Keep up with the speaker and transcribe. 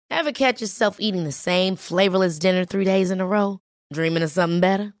Ever catch yourself eating the same flavorless dinner 3 days in a row? Dreaming of something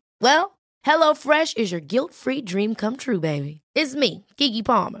better? Well, HelloFresh is your guilt-free dream come true, baby. It's me, Keke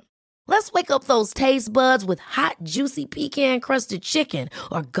Palmer. Let's wake up those taste buds with hot, juicy pecan-crusted chicken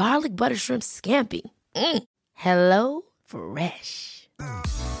or garlic butter shrimp scampi. Hello Fresh.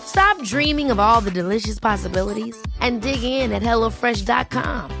 Stop dreaming of all the delicious possibilities and dig in at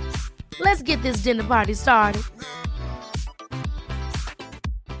HelloFresh.com. Let's get this dinner party started.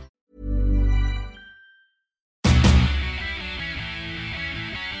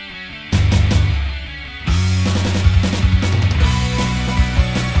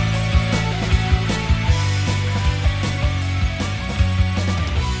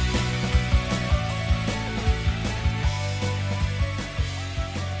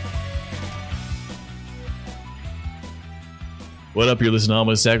 What up? You're listening to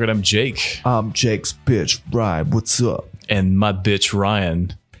Almost Accurate. I'm Jake. I'm Jake's bitch, Ryan. What's up? And my bitch,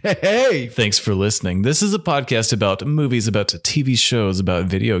 Ryan. Hey! Thanks for listening. This is a podcast about movies, about TV shows, about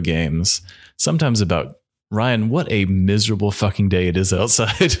video games, sometimes about, Ryan, what a miserable fucking day it is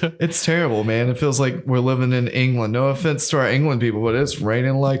outside. It's terrible, man. It feels like we're living in England. No offense to our England people, but it's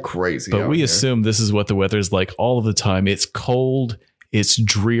raining like crazy. But we here. assume this is what the weather's like all of the time. It's cold. It's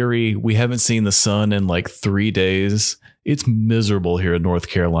dreary. We haven't seen the sun in like 3 days. It's miserable here in North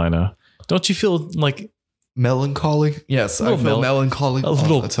Carolina. Don't you feel like melancholy? Yes, I feel melancholy all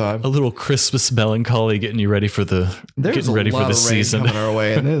the time. A little Christmas melancholy, getting you ready for the season coming our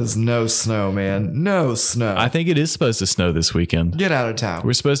way, and there's no snow, man. No snow. I think it is supposed to snow this weekend. Get out of town.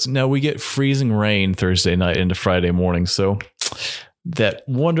 We're supposed to. No, we get freezing rain Thursday night into Friday morning. So that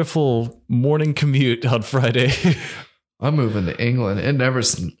wonderful morning commute on Friday. I'm moving to England. It never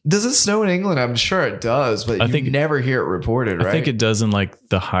does it snow in England? I'm sure it does, but you never hear it reported, right? I think it does in like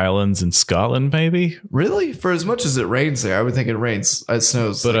the Highlands in Scotland, maybe. Really? For as much as it rains there, I would think it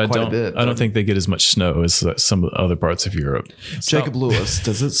snows, but like quite a bit. I don't think they get as much snow as some of the other parts of Europe. Jacob Lewis,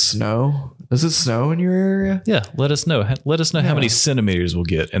 does it snow? Does it snow in your area? Yeah, let us know. Let us know how many centimeters we'll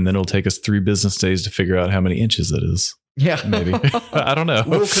get, and then it'll take us 3 business days to figure out how many inches it is. Yeah, maybe. I don't know.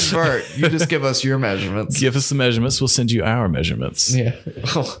 We'll convert. You just give us your measurements. Give us the measurements. We'll send you our measurements. Yeah,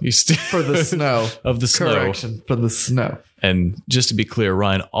 for the snow of the snow. Correction for the snow. And just to be clear,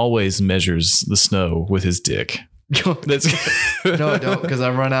 Ryan always measures the snow with his dick. That's no, I don't, because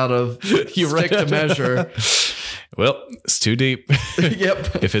I run out of stick to measure. Well, it's too deep.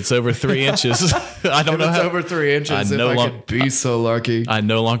 Yep. If it's over 3 inches, I don't know. If it's over 3 inches, I could be so lucky. I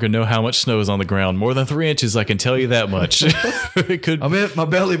no longer know how much snow is on the ground. More than 3 inches, I can tell you that much. It could. My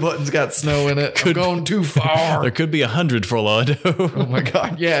belly button's got snow in it. I'm going too far. There could be 100 for all I know. Oh my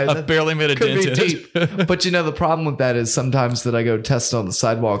god! Yeah, I barely made a dent in it. Deep. But you know the problem with that is sometimes that I go test on the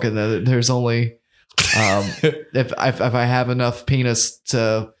sidewalk and there's only if I have enough penis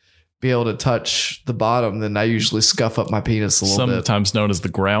to be able to touch the bottom, then I usually scuff up my penis a little bit. Sometimes known as the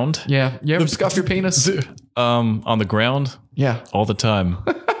ground. Yeah. You ever scuff your penis? On the ground? Yeah. All the time.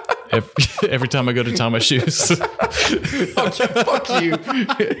 Every time I go to tie my shoes. Fuck you.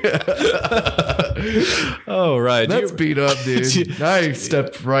 Oh, right. That's beat up, dude. I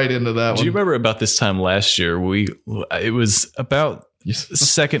stepped right into that one. Do you remember about this time last year? It was about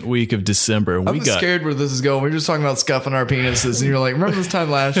second week of December. I'm scared where this is going. We're just talking about scuffing our penises, and you're like, remember this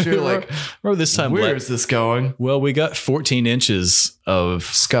time last year? Like, remember this time? Where is this going? Well, we got 14 inches of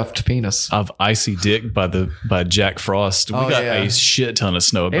scuffed penis of icy dick by Jack Frost. We got a shit ton of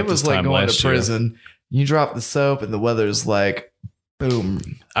snow. It was like going to prison. You drop the soap, and the weather's like, boom.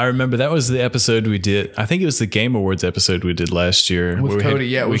 I remember that was the episode we did. I think it was the Game Awards episode we did last year. With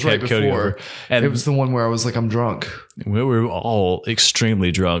Cody, it was right before. And it was the one where I was like, I'm drunk. We were all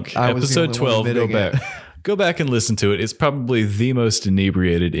extremely drunk. Episode 12, go back and listen to it. It's probably the most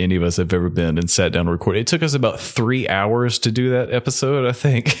inebriated any of us have ever been and sat down and recorded. It took us about 3 hours to do that episode, I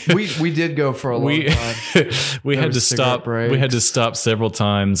think. We did go for a long time. We had to stop. We had to stop several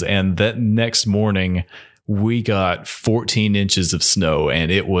times, and that next morning we got 14 inches of snow, and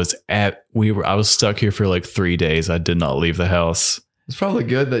it was I was stuck here for like 3 days. I did not leave the house. It's probably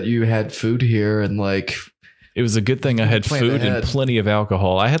good that you had food here, and like it was a good thing I had food and plenty of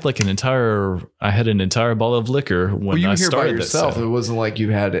alcohol. I had an entire bottle of liquor when you I were here started by yourself. It wasn't like you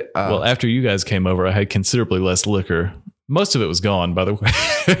had well, after you guys came over, I had considerably less liquor. Most of it was gone, by the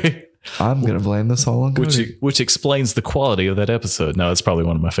way. I'm going to blame this all on Cody. Which explains the quality of that episode. No, it's probably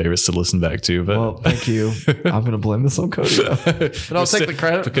one of my favorites to listen back to. But well, thank you. I'm going to blame this on Cody, though. But I'll take the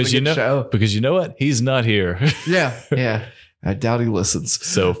credit because for the show. Because you know what? He's not here. Yeah. I doubt he listens.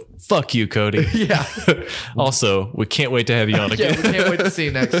 So fuck you, Cody. Yeah. Also, we can't wait to have you on again. Yeah, we can't wait to see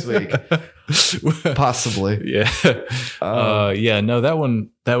you next week. Possibly. Yeah. No, that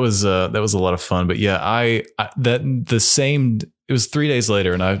was a lot of fun. But yeah, it was 3 days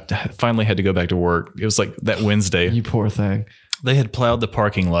later and I finally had to go back to work. It was like that Wednesday. You poor thing. They had plowed the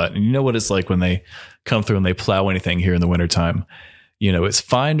parking lot. And you know what it's like when they come through and they plow anything here in the wintertime. You know, it's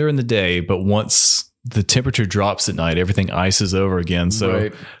fine during the day, but once the temperature drops at night, everything ices over again.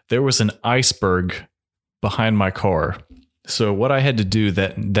 So there was an iceberg behind my car. So what I had to do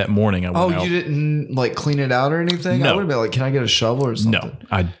that morning, I went out. You didn't like clean it out or anything? No. I would have been like, can I get a shovel or something?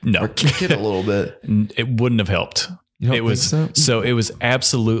 No. Or kick it a little bit. It wouldn't have helped. It was so it was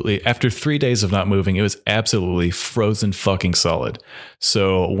absolutely, after 3 days of not moving, it was absolutely frozen fucking solid.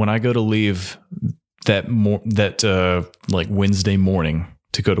 So when I go to leave that like Wednesday morning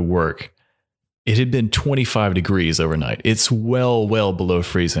to go to work, it had been 25 degrees overnight. It's well below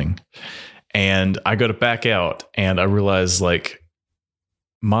freezing. And I go to back out and I realize like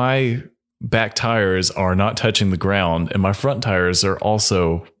my back tires are not touching the ground and my front tires are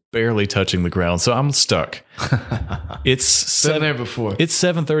also barely touching the ground. So I'm stuck. It's been there before. It's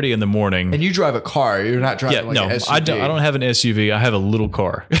 7:30 in the morning. And you drive a car. You're not driving an SUV. I don't have an SUV. I have a little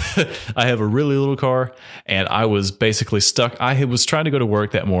car. I have a really little car and I was basically stuck. I was trying to go to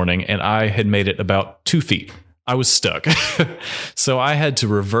work that morning and I had made it about 2 feet. I was stuck. So I had to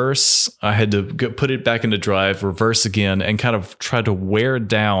reverse. I had to put it back into drive, reverse again, and kind of try to wear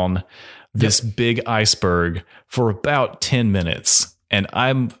down this big iceberg for about 10 minutes. And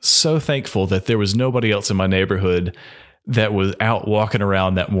I'm so thankful that there was nobody else in my neighborhood that was out walking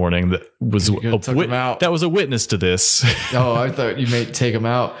around that morning that was a witness to this. Oh, I thought you may take him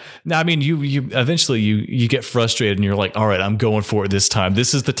out. No, I mean, you eventually you get frustrated and you're like, all right, I'm going for it this time.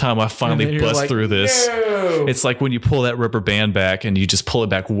 This is the time I finally bust through this. No. It's like when you pull that rubber band back and you just pull it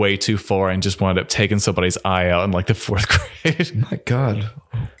back way too far and just wind up taking somebody's eye out in like the 4th grade. My God.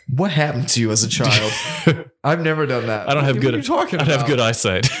 What happened to you as a child? I've never done that. I don't have good. I don't have good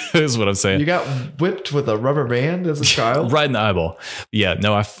eyesight. Is what I'm saying. You got whipped with a rubber band as a child, right in the eyeball. Yeah.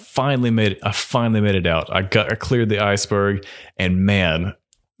 No, I finally made it out. I cleared the iceberg, and man,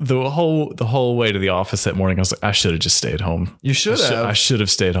 the whole way to the office that morning, I was like, I should have just stayed home. You should have. I should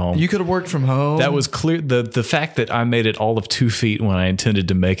have stayed home. You could have worked from home. That was clear. The fact that I made it all of 2 feet when I intended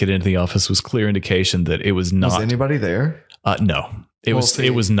to make it into the office was clear indication that it was not. Was anybody there? No. It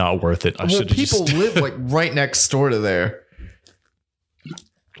was not worth it. People live like right next door to there.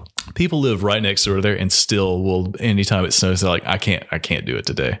 People live right next door to there and still will, anytime it snows, they're like, I can't do it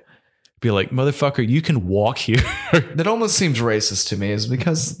today. Be like, motherfucker, you can walk here. That almost seems racist to me, is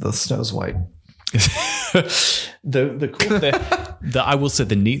because the snow's white. The cool thing, I will say,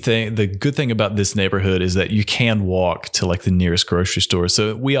 the good thing about this neighborhood is that you can walk to like the nearest grocery store.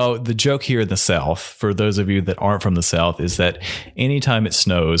 So the joke here in the South, for those of you that aren't from the South, is that anytime it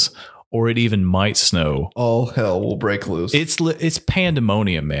snows or it even might snow, all hell will break loose. It's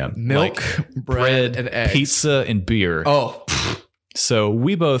pandemonium, man. Milk, like bread, and eggs, pizza, and beer. Oh. So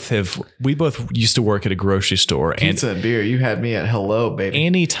we both used to work at a grocery store. Pizza and beer. You had me at hello, baby.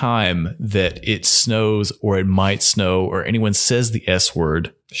 Anytime that it snows or it might snow or anyone says the S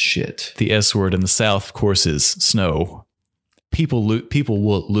word, the S word in the South, of course, is snow. People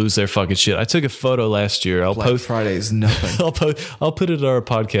will lose their fucking shit. I took a photo last year. Black Friday is nothing. I'll put it on our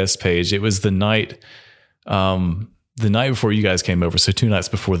podcast page. It was the night before you guys came over. So 2 nights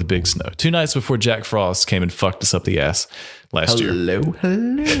before the big snow. 2 nights before Jack Frost came and fucked us up the ass last year. Hello.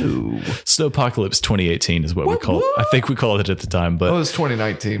 Snowpocalypse 2018 is what we called it. I think we called it at the time, but it was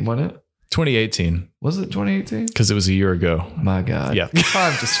 2019, wasn't it? 2018. Was it 2018? Because it was a year ago. My God. Yeah.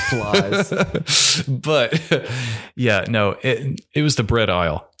 Time just flies. But yeah, no, it was the bread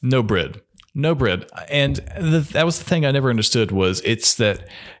aisle. No bread. And that was the thing I never understood, was it's that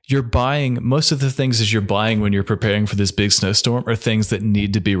you're buying, most of the things you're buying when you're preparing for this big snowstorm are things that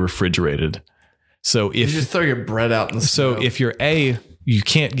need to be refrigerated. So if you just throw your bread out in the snow. So if you're A, you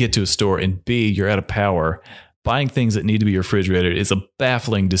can't get to a store, and B, you're out of power, buying things that need to be refrigerated is a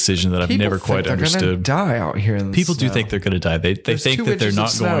baffling decision that I've never quite understood. People think they're going to die out here in the People snow. do think they're going to die. They think that they're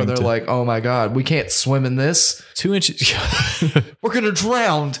not going to. They're like, oh my God, we can't swim in this. 2 inches. We're going to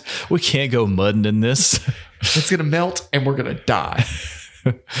drown. We can't go mudding in this. It's going to melt and we're going to die.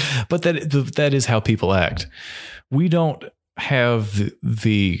 But that is how people act. We don't have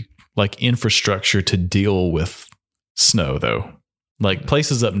the like infrastructure to deal with snow, though. Like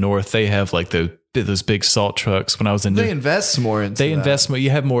places up north, they have like those big salt trucks. When I was in, they invest more into. They invest more.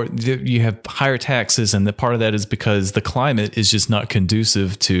 You have higher taxes, and the part of that is because the climate is just not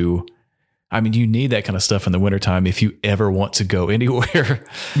conducive to I mean, you need that kind of stuff in the wintertime if you ever want to go anywhere.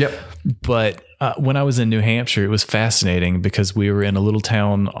 Yep. But when I was in New Hampshire, it was fascinating because we were in a little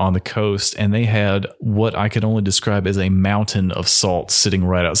town on the coast and they had what I could only describe as a mountain of salt sitting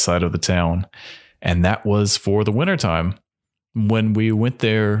right outside of the town. And that was for the wintertime. When we went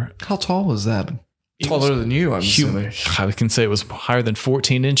there. How tall was that? Taller than you, I'm assuming. I can say it was higher than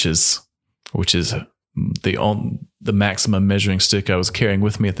 14 inches, which is the maximum measuring stick I was carrying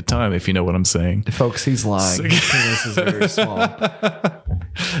with me at the time, if you know what I'm saying. Folks, he's lying. This is very small.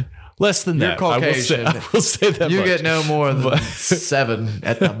 Less than You're that. Caucasian. I will say that you much. get no more than 7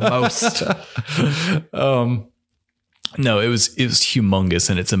 at the most. No, it was humongous,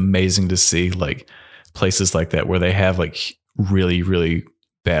 and it's amazing to see like places like that where they have like really, really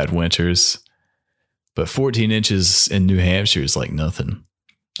bad winters. But 14 inches in New Hampshire is like nothing.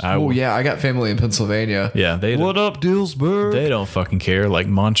 Yeah, I got family in Pennsylvania. Yeah, what up, Dillsburg? They don't fucking care. Like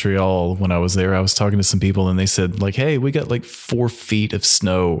Montreal, when I was there, I was talking to some people and they said like, hey, we got like 4 feet of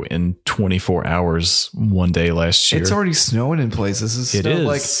snow in 24 hours one day last year. It's already snowing in places. It snowed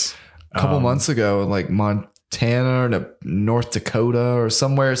like a couple months ago, like Montana or North Dakota or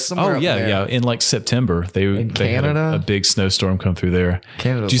somewhere. Oh yeah. In like September, they had a big snowstorm come through there.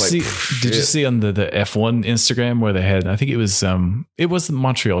 Canada. Did you see on the F1 Instagram where they had? I think it was the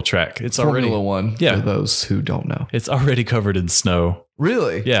Montreal track. It's Formula already One. Yeah, for those who don't know, it's already covered in snow.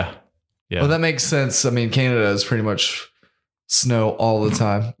 Really? Yeah. Well, that makes sense. I mean, Canada is pretty much snow all the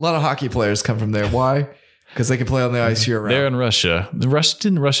time. A lot of hockey players come from there. Why? Because they can play on the ice year round. They're in Russia.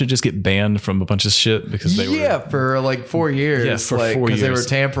 Didn't Russia just get banned from a bunch of shit because they were for like 4 years. Yeah, for 4 years because they were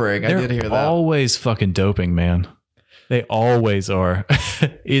tampering. I did hear that. Always fucking doping, man. They always are.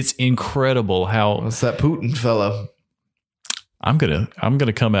 It's incredible how. What's that Putin fellow? I'm gonna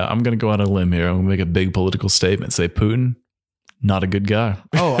come out. I'm gonna go out on a limb here. I'm gonna make a big political statement. Say Putin, not a good guy.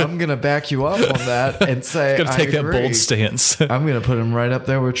 Oh, I'm gonna back you up on that and say I'm gonna take that bold stance. I'm gonna put him right up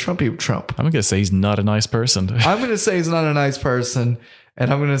there with Trump. I'm gonna say he's not a nice person. I'm gonna say he's not a nice person,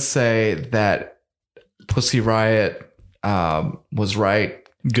 and I'm gonna say that Pussy Riot was right.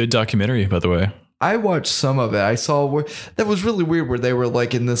 Good documentary, by the way. I watched some of it. I saw that was really weird where they were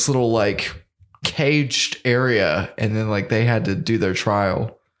like in this little like caged area, and then like they had to do their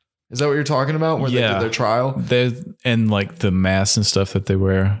trial. Is that what you're talking about? Where they did their trial? And like the masks and stuff that they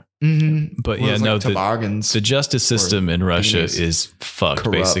wear. Mm-hmm. But toboggans. The justice system in Russia is fucked,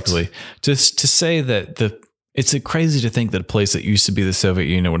 corrupt. Basically. Just to say that it's crazy to think that a place that used to be the Soviet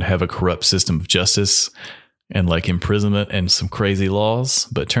Union would have a corrupt system of justice and like imprisonment and some crazy laws.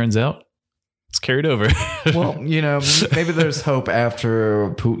 But it turns out it's carried over. Well, maybe there's hope after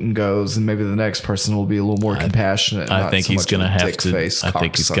Putin goes, and maybe the next person will be a little more compassionate. I think he's going to have to. I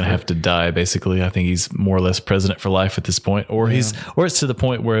think he's going to have to die. Basically, I think he's more or less president for life at this point, or it's to the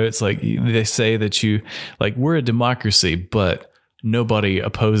point where it's like they say that we're a democracy, but nobody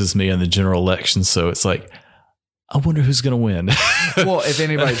opposes me in the general election, so it's like, I wonder who's going to win. Well, if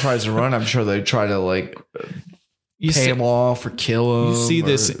anybody tries to run, I'm sure they try to pay him off or kill him. You see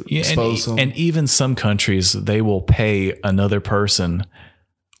this, expose him. And even some countries, they will pay another person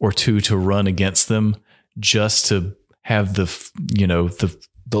or two to run against them just to have the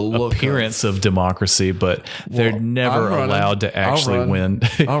appearance of democracy, but they're never allowed to actually win.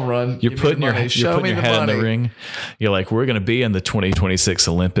 I'll run. You're putting your head in the ring. You're like, we're going to be in the 2026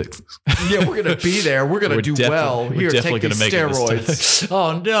 Olympics. Yeah, we're going to be there. We're going to do well. We're definitely going to make steroids.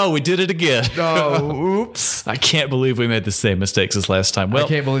 Oh no, we did it again. Oh, oops! I can't believe we made the same mistakes as last time. Well, I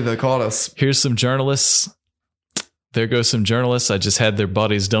can't believe they caught us. Here's some journalists. There goes some journalists. I just had their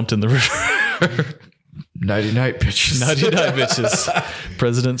bodies dumped in the river. Nighty-night, bitches. Nighty-night, bitches.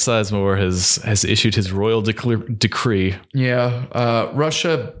 President Sizemore has issued his royal decree. Yeah.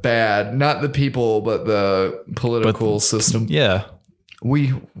 Russia, bad. Not the people, but the political system. Yeah.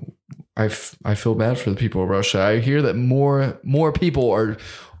 I feel bad for the people of Russia. I hear that more people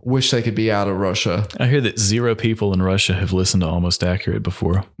wish they could be out of Russia. I hear that 0 people in Russia have listened to Almost Accurate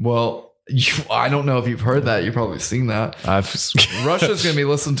before. Well, I don't know if you've heard that. You've probably seen that. Russia's going to be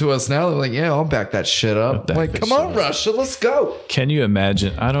listening to us now. They're like, yeah, I'll back that shit up. Like, come on, Russia, let's go. Can you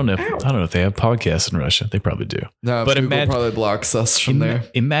imagine? I don't know if they have podcasts in Russia. They probably do. No, but Google probably blocks us from there.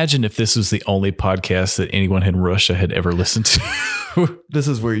 Imagine if this was the only podcast that anyone in Russia had ever listened to. This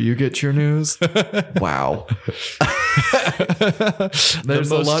is where you get your news. Wow.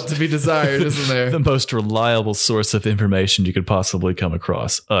 There's a lot to be desired, isn't there? The most reliable source of information you could possibly come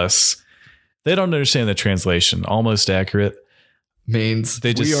across. Us. They don't understand the translation. Almost Accurate means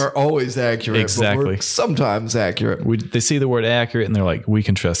we are always accurate. Exactly. But we're sometimes accurate. They see the word accurate and they're like, we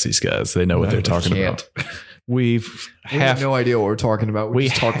can trust these guys. They know what they're talking about. We have no idea what we're talking about. We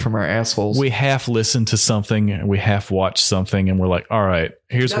just talk from our assholes. We half listen to something and we half watch something, and we're like, all right,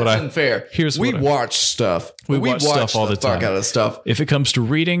 here's what I. That's unfair. We watch stuff. We watch stuff all the time. Fuck out of stuff. If it comes to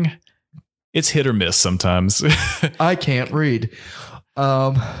reading, it's hit or miss sometimes. I can't read.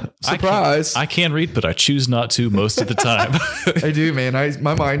 Surprise. I can read, but I choose not to most of the time. I do, man.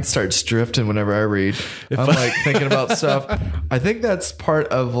 My mind starts drifting whenever I read. I'm like thinking about stuff. I think that's part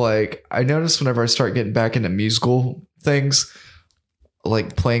of like, I notice whenever I start getting back into musical things,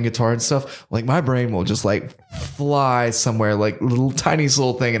 like playing guitar and stuff, like my brain will just like fly somewhere, like little tiniest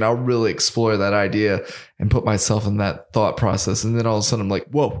little thing, and I'll really explore that idea and put myself in that thought process. And then all of a sudden I'm like,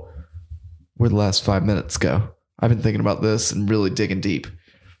 whoa, where'd the last 5 minutes go? I've been thinking about this and really digging deep.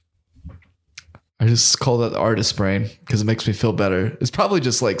 I just call that the artist brain because it makes me feel better. It's probably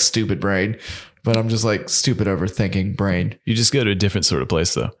just like stupid brain, but I'm just like stupid overthinking brain. You just go to a different sort of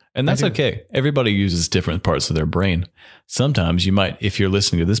place though. And that's okay. Everybody uses different parts of their brain. Sometimes you might, if you're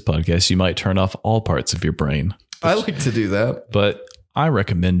listening to this podcast, you might turn off all parts of your brain. I like to do that. But I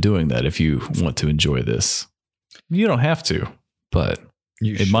recommend doing that if you want to enjoy this. You don't have to, but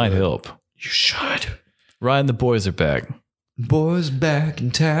it might help. You should. Ryan, the boys are back. Boys back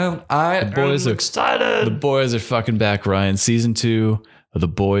in town. I'm excited. The boys are fucking back, Ryan. Season 2 of The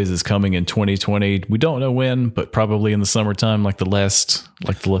Boys is coming in 2020. We don't know when, but probably in the summertime, like the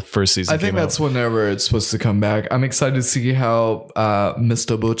first season. I think that's whenever it's supposed to come back. I'm excited to see how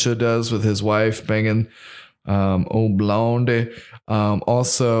Mr. Butcher does with his wife banging old Blondie.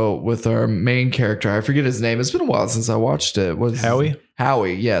 Also with our main character, I forget his name. It's been a while since I watched it. Howie?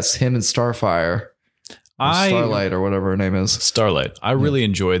 Howie, yes. Him and Starfire. Starlight or whatever her name is. Starlight. I really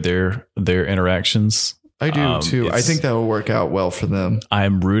enjoyed their interactions. I do too. I think that will work out well for them.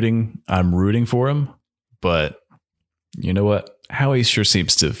 I'm rooting for him, but you know what? Howie sure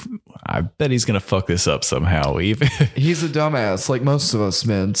seems to. I bet he's gonna fuck this up somehow. Even he's a dumbass, like most of us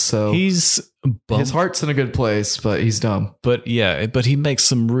men. So his heart's in a good place, but he's dumb. But yeah, but he makes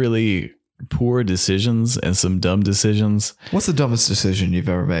some really poor decisions and some dumb decisions. What's the dumbest decision you've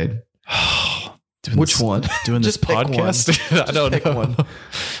ever made? Which one? Doing this podcast? I don't know. One.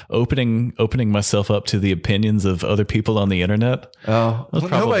 Opening myself up to the opinions of other people on the internet. Oh,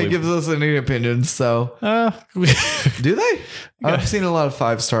 nobody gives us any opinions, so do they? I've seen a lot of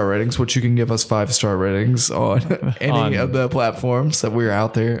 5-star ratings, which you can give us 5-star ratings on any of the platforms that we're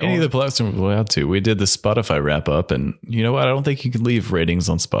out there. Any of the platforms we're out to. We did the Spotify wrap up, and you know what? I don't think you can leave ratings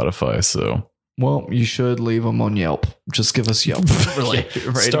on Spotify, so. Well, you should leave them on Yelp. Just give us Yelp.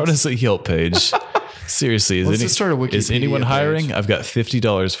 Start us a Yelp page. Seriously, is anyone hiring? Page. I've got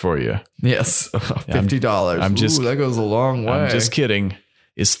 $50 for you. Yes, $50. That goes a long way. I'm just kidding.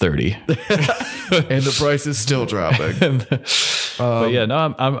 It's $30, and the price is still dropping. But yeah,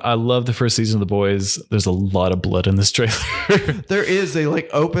 no, I love the first season of The Boys. There's a lot of blood in this trailer. There is. They like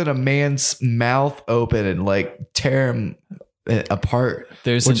open a man's mouth open and like tear him apart,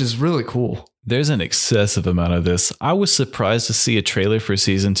 which is really cool. There's an excessive amount of this. I was surprised to see a trailer for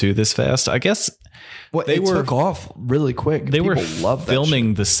season 2 this fast. I guess they took off really quick. They were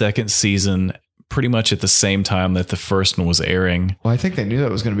filming the second season pretty much at the same time that the first one was airing. Well, I think they knew that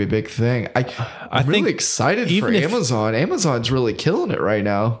was going to be a big thing. I'm really excited for Amazon. Amazon's really killing it right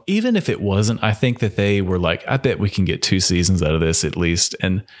now. Even if it wasn't, I think that they were like, I bet we can get 2 seasons out of this at least.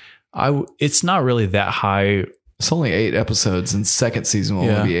 And it's not really that high. It's only 8 episodes, and second season will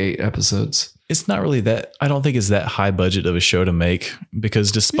only be 8 episodes. It's not really that. I don't think it's that high budget of a show to make,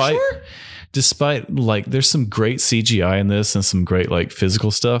 because despite like there's some great CGI in this and some great like physical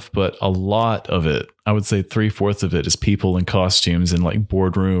stuff, but a lot of it, I would say 3/4 of it, is people in costumes in like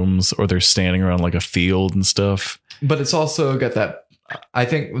boardrooms, or they're standing around like a field and stuff. But it's also got that. I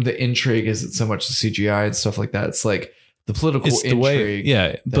think the intrigue isn't so much the CGI and stuff like that. It's like the political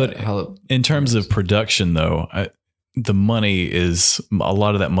intrigue. But in terms of production, though, the money is a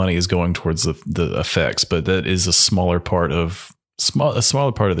lot of that money is going towards the effects, but that is a smaller part of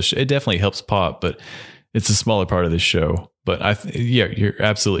the show. It definitely helps pop, but it's a smaller part of the show. But you're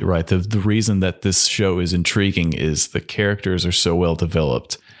absolutely right. The reason that this show is intriguing is the characters are so well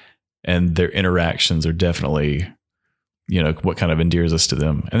developed, and their interactions are definitely, what kind of endears us to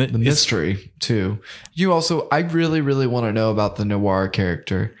them. And the mystery too. I really, really want to know about the Noir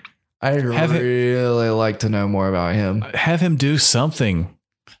character. I really like to know more about him. Have him do something.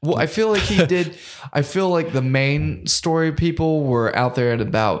 Well, I feel like he did. I feel like the main story people were out there and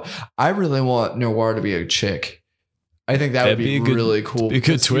about. I really want Noir to be a chick. I think that would be really cool. Be a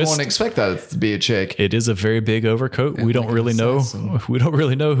good twist. You won't expect that to be a chick. It is a very big overcoat. We don't really know. We don't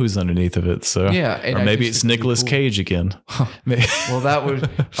really know who's underneath of it. So yeah, or maybe it's Nicolas Cage again. Well, that would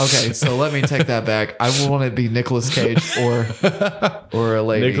okay. So let me take that back. I want to be Nicolas Cage or a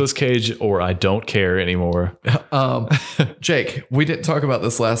lady. Nicolas Cage or I don't care anymore. Jake, we didn't talk about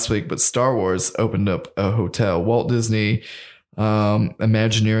this last week, but Star Wars opened up a hotel. Walt Disney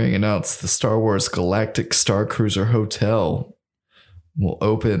Imagineering announced the Star Wars Galactic Star Cruiser Hotel will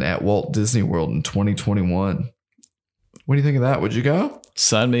open at Walt Disney World in 2021. What do you think of that? Would you go?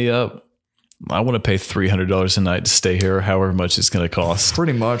 Sign me up. I want to pay $300 a night to stay here, however much it's going to cost.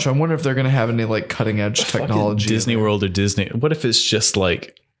 Pretty much. I wonder if they're going to have any like cutting edge technology. Disney World or Disney. What if it's just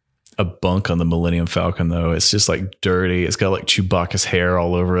like a bunk on the Millennium Falcon though? It's just like dirty. It's got like Chewbacca's hair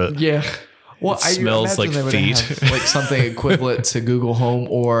all over it. Yeah. Well, it smells like feet. Have, like something equivalent to Google Home,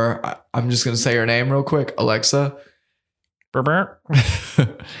 or I'm just going to say her name real quick, Alexa. I'm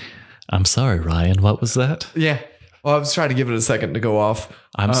sorry, Ryan. What was that? Yeah. Well, I was trying to give it a second to go off.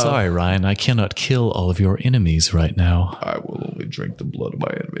 I'm sorry, Ryan. I cannot kill all of your enemies right now. I will only drink the blood of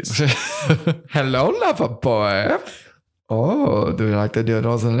my enemies. Hello, lover boy. Oh, do you like the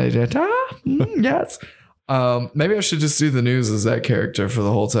doodles and later? Yes. Maybe I should just do the news as that character for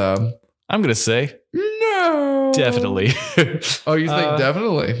the whole time. I'm going to say no. Definitely. Oh, you think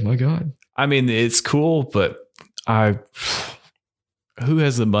definitely? My God. I mean, it's cool, but who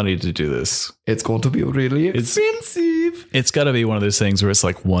has the money to do this? It's going to be really expensive. It's got to be one of those things where it's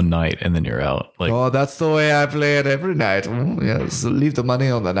like one night and then you're out. Like, oh, that's the way I play it every night. Yes, leave the money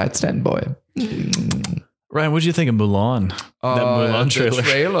on the nightstand, boy. Ryan, what did you think of Mulan? That Mulan trailer. The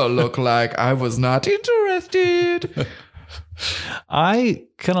trailer looked like I was not interested. I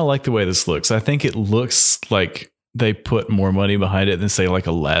kind of like the way this looks. I think it looks like they put more money behind it than say like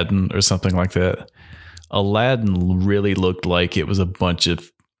Aladdin or something like that. Aladdin really looked like it was a bunch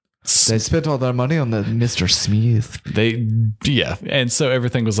of... They spent all their money on the Mr. Smith. Yeah. And so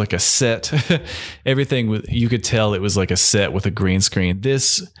everything was like a set. Everything, you could tell it was like a set with a green screen.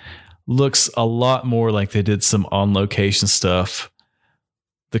 This looks a lot more like they did some on location stuff.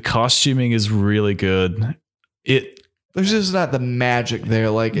 The costuming is really good. There's just not the magic there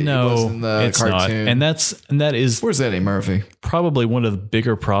like it was in the cartoon. Not. And that is where's Eddie Murphy? Probably one of the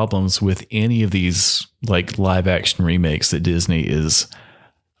bigger problems with any of these like live action remakes that Disney is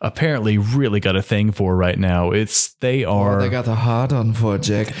apparently really got a thing for right now. They got the hard on for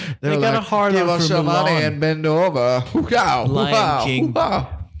Jake. They got a hard on for Give us your money and bend over. Lion King,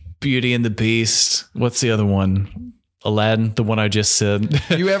 Beauty and the Beast. What's the other one? Aladdin, the one I just said.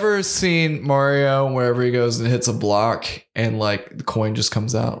 You ever seen Mario wherever he goes and hits a block and like the coin just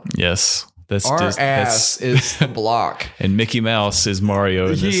comes out? Yes. Ass is the block. And Mickey Mouse is Mario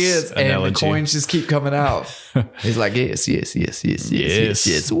in he this is, analogy. And the coins just keep coming out. He's like, yes.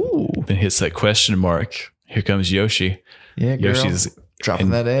 Ooh. Then hits that question mark. Here comes Yoshi. Yeah, girl. Yoshi's dropping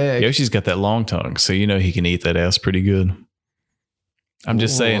that egg. Yoshi's got that long tongue, so you know he can eat that ass pretty good. I'm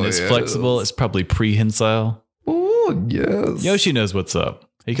just saying it's flexible. It's probably prehensile. Oh, yes. Yoshi knows what's up.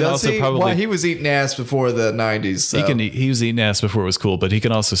 He can he was eating ass before the 90s. So. He was eating ass before it was cool, but he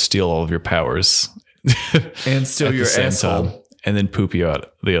can also steal all of your powers and steal your asshole and then poop you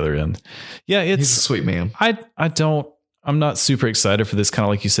out the other end. Yeah, he's a sweet man. I'm not super excited for this, kind of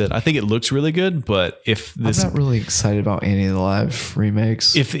like you said. I think it looks really good, but I'm not really excited about any of the live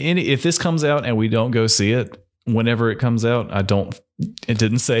remakes. If this comes out and we don't go see it whenever it comes out, it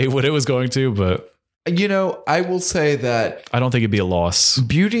didn't say what it was going to, but you know, I will say that I don't think it'd be a loss.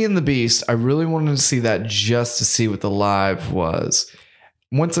 Beauty and the Beast, I really wanted to see that just to see what the live was.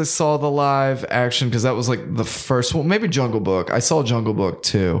 Once I saw the live action, because that was like the first one, maybe Jungle Book. I saw Jungle Book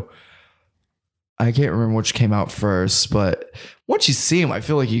too. I can't remember which came out first, but once you see them, I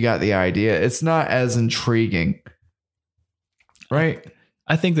feel like you got the idea. It's not as intriguing, right?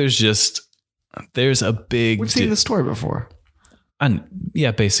 I think there's a big... We've seen the story before. And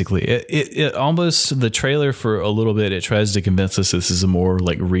yeah, basically it almost, the trailer for a little bit, it tries to convince us this is a more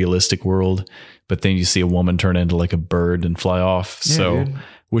like realistic world, but then you see a woman turn into like a bird and fly off. Yeah, so, dude.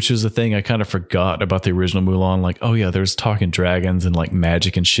 Which is the thing I kind of forgot about the original Mulan. Like, oh yeah, there's talking dragons and like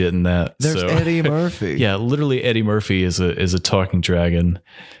magic and shit in that. There's Eddie Murphy. Yeah, literally Eddie Murphy is a talking dragon.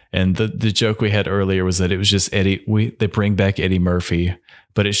 And the joke we had earlier was that it was just they bring back Eddie Murphy,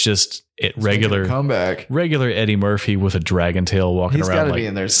 but it's just regular Eddie Murphy with a dragon tail walking around like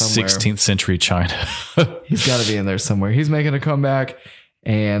in there 16th century China. He's got to be in there somewhere. He's making a comeback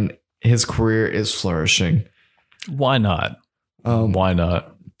and his career is flourishing. Why not? Why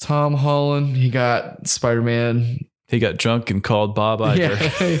not? Tom Holland, he got Spider-Man. He got drunk and called Bob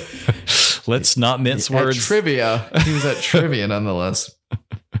Iger. Let's not mince words. At trivia. He was at trivia nonetheless.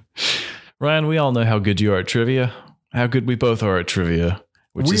 Ryan, we all know how good you are at trivia. How good we both are at trivia.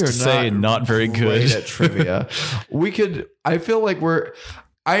 Which is to say, not very good at trivia. I feel like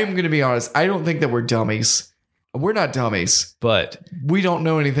I am going to be honest. I don't think that we're dummies. We're not dummies, but we don't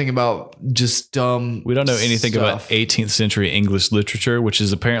know anything about just dumb. We don't know anything about 18th century English literature, which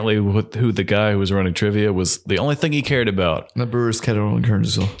is apparently who the guy who was running trivia was the only thing he cared about. The Brewers Kettle and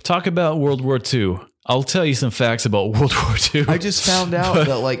Kernersville. Talk about World War II. I'll tell you some facts about World War II. I just found out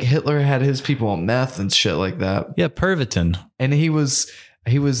that like Hitler had his people on meth and shit like that. Yeah, Pervitin. And his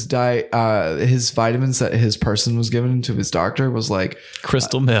vitamins that his person was given to his doctor was like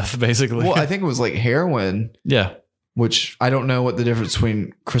crystal meth, basically. Well, I think it was like heroin. Yeah. Which I don't know what the difference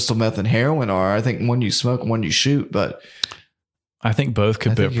between crystal meth and heroin are. I think one you smoke, one you shoot, but I think both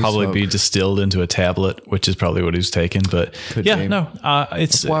could probably be distilled into a tablet, which is probably what he was taking. But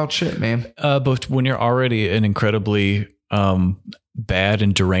it's wild shit, man. But when you're already an incredibly bad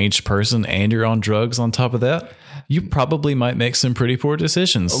and deranged person and you're on drugs on top of that, you probably might make some pretty poor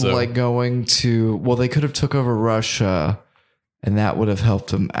decisions. So. Like going to, they could have took over Russia and that would have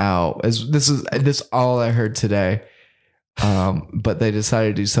helped them out. This is all I heard today. But they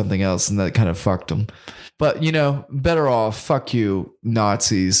decided to do something else and that kind of fucked them. But, better off. Fuck you,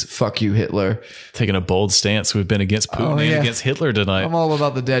 Nazis. Fuck you, Hitler. Taking a bold stance. We've been against Putin and against Hitler tonight. I'm all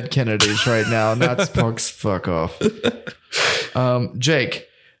about the dead Kennedys right now. Nazi punks, fuck off. Jake,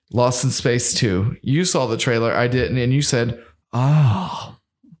 Lost in Space 2. You saw the trailer. I didn't. And you said, I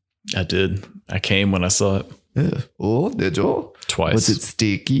did. I came when I saw it. Yeah. Oh, did you? Twice. Was it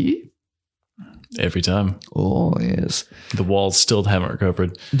sticky? Every time. Oh, yes. The walls still haven't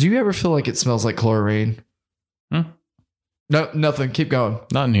recovered. Do you ever feel like it smells like chlorine? No, nothing. Keep going.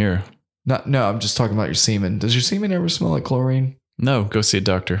 Not in here. No, I'm just talking about your semen. Does your semen ever smell like chlorine? No, go see a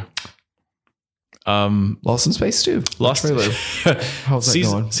doctor. Lost in Space 2. Lost. How's that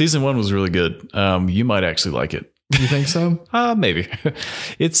going? Season 1 was really good. You might actually like it. You think so? Maybe.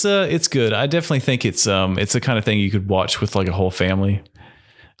 It's good. I definitely think it's the kind of thing you could watch with like a whole family.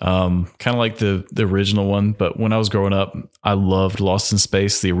 Kind of like the original one, but when I was growing up, I loved Lost in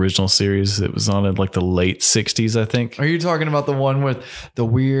Space, the original series. It was on in like the late 60s, I think. Are you talking about the one with the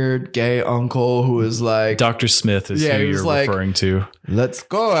weird gay uncle who was like Dr. Smith is who you're referring to. Let's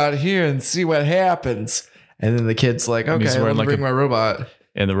go out here and see what happens. And then the kid's like, okay, let me bring my robot.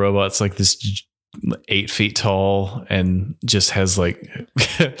 And the robot's like this 8 feet tall and just has like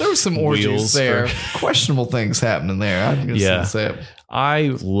there were some orgies there. Questionable things happening there. I'm gonna say it.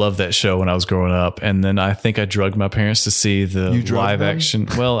 I loved that show when I was growing up, and then I think I drugged my parents to see the live action.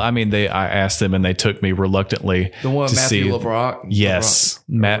 Well, I mean, I asked them, and they took me reluctantly. The one to Matthew see, LeBlanc. Yes,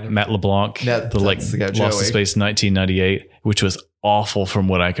 Matt LeBlanc. The Lost in Space 1998, which was awful from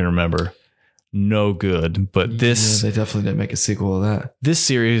what I can remember. No good, but they definitely didn't make a sequel of that. This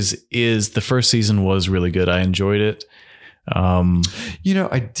series the first season was really good. I enjoyed it.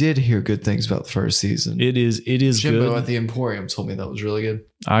 I did hear good things about the first season. It is Jimbo good. At the Emporium told me that was really good.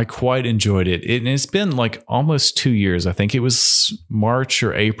 I quite enjoyed it. It's been like almost 2 years. I think it was March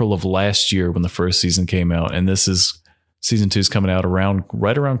or April of last year when the first season came out, and season 2 is coming out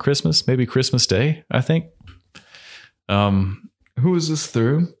right around Christmas, maybe Christmas Day, I think. Who is this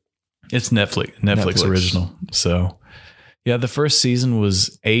through? It's Netflix original. So, yeah, the first season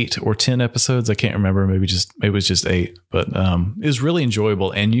was 8 or 10 episodes. I can't remember. Maybe it was just 8, but it was really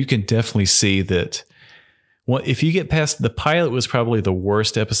enjoyable. And you can definitely see that. Well, if you get past the pilot, was probably the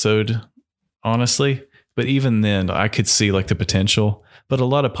worst episode, honestly. But even then, I could see like the potential. But a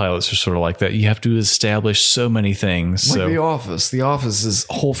lot of pilots are sort of like that. You have to establish so many things. Like The Office. The Office's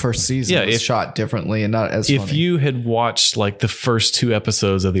whole first season was shot differently and not as funny. If you had watched like the first 2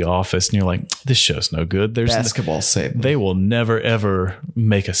 episodes of The Office and you're like, this show's no good. There's basketball saved. They will never, ever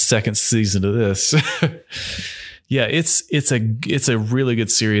make a second season of this. Yeah, it's a really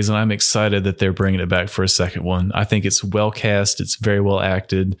good series, and I'm excited that they're bringing it back for a second one. I think it's well cast. It's very well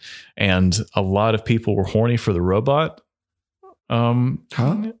acted, and a lot of people were horny for the robot. What?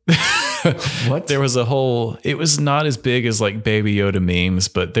 There was it was not as big as like Baby Yoda memes,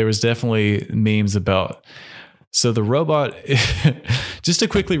 but there was definitely memes about. So the robot, just to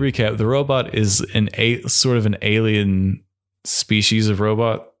quickly recap, the robot is sort of an alien species of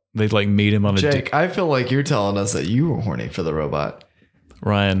robot. They like meet him on Jake, I feel like you're telling us that you were horny for the robot.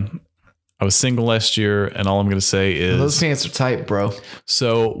 Ryan, I was single last year, and all I'm going to say is those pants are tight, bro.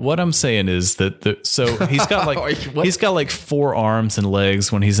 So what I'm saying is that he's got like he's got like 4 arms and legs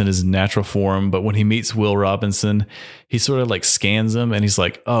when he's in his natural form, but when he meets Will Robinson, he sort of like scans him, and he's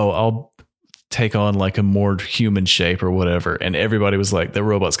like, "Oh, I'll take on like a more human shape or whatever. And everybody was like, the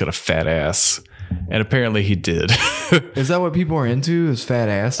robot's got a fat ass. And apparently he did. Is that what people are into? Is fat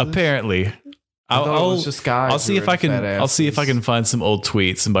asses? Apparently. I'll see if I can find some old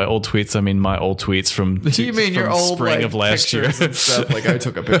tweets, and by old tweets I mean my old tweets from your old spring of last year. And stuff. Like I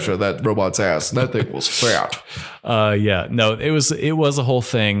took a picture of that robot's ass, and that thing was fat. Yeah, no, it was a whole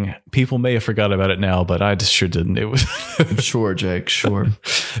thing. People may have forgot about it now, but I just sure didn't. It was sure, Jake, sure,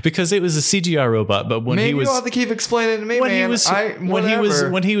 because it was a CGI robot. But when he was, you don't have to keep explaining to me, when man.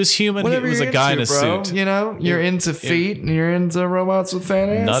 When he was human, he was a guy in a suit. You know, you're into feet, and you're into robots with fat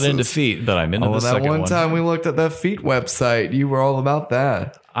asses. Not into feet, but I'm into the second one. That one time we looked at that feet website, you were all about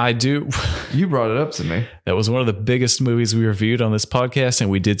that. I do. You brought it up to me. That was one of the biggest movies we reviewed on this podcast, and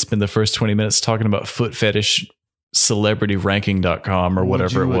we did spend the first 20 minutes talking about foot fetish celebrityranking.com or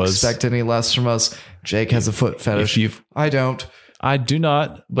whatever it was. Would you expect any less from us? Jake has a foot fetish. I don't. I do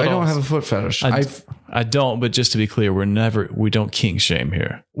not. But I don't have a foot fetish. I don't. But just to be clear, we don't kink shame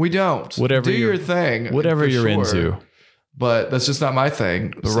here. We don't. Whatever do your thing. Whatever you're into. But that's just not my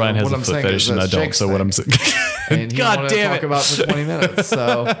thing. But Ryan has a foot fetish and I don't. So what I'm saying. And God damn it. Talk about for 20 minutes.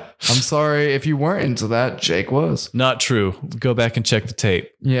 So I'm sorry if you weren't into that. Jake was. Not true. Go back and check the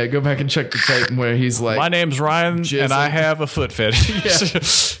tape. Yeah, go back and check the tape where he's like, my name's Ryan and I have a foot fetish. Yeah.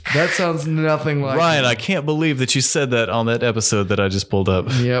 That sounds nothing like Ryan, I can't believe that you said that on that episode that I just pulled up.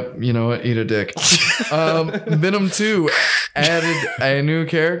 Yep. You know what? Eat a dick. Venom 2 added a new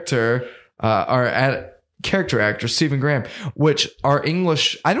character, character actor Stephen Graham, which our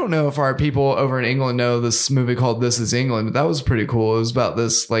English, I don't know if our people over in England know this movie called This Is England, but that was pretty cool. It was about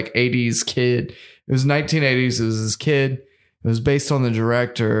this like 80s kid. It was 1980s. It was this kid. It was based on the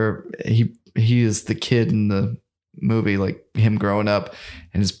director. He is the kid in the movie, like him growing up,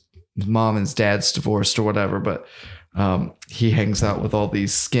 and his mom and his dad's divorced or whatever, but he hangs out with all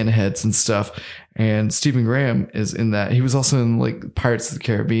these skinheads and stuff. And Stephen Graham is in that. He was also in like Pirates of the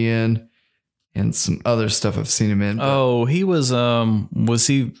Caribbean and some other stuff I've seen him in. Oh, he was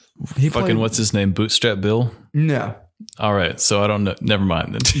he fucking played, what's his name? Bootstrap Bill? No. All right. So I don't know. Never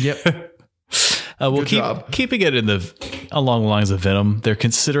mind then. Yep. Well, keeping it along the lines of Venom, they're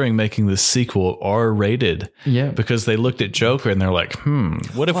considering making the sequel R-rated. Yeah. Because they looked at Joker and they're like,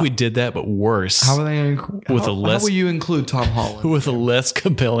 what if we did that but worse? How are they how will you include Tom Holland? With a less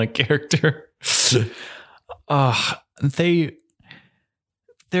compelling character.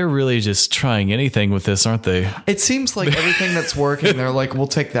 They're really just trying anything with this, aren't they? It seems like everything that's working, they're like, we'll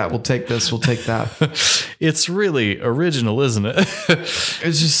take that, we'll take this, we'll take that. It's really original, isn't it?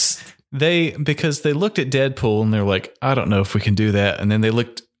 It's just... Because they looked at Deadpool and they're like, I don't know if we can do that. And then they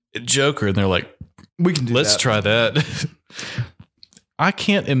looked at Joker and they're like, we can do let's try that. I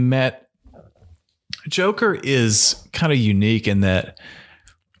can't imagine. Joker is kind of unique in that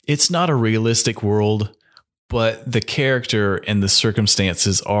it's not a realistic world, but the character and the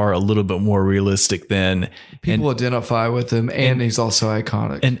circumstances are a little bit more realistic than people identify with him, and he's also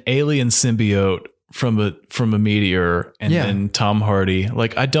iconic. An alien symbiote from a meteor, and then Tom Hardy.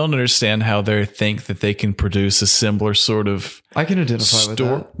 Like, I don't understand how they think that they can produce a similar sort of. I can identify with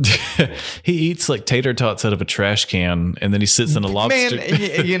that. He eats like tater tots out of a trash can, and then he sits in a lobster.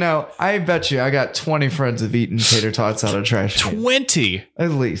 Man, you know, I bet you I got 20 friends have eaten tater tots out of trash can. 20,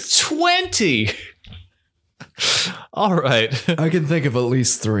 at least 20. All right. I can think of at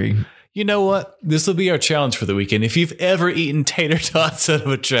least 3. You know what? This will be our challenge for the weekend. If you've ever eaten tater tots out of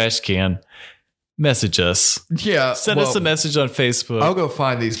a trash can, message us. Yeah. Send us a message on Facebook. I'll go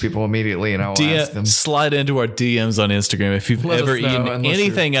find these people immediately and I'll ask them. Slide into our DMs on Instagram if you've ever eaten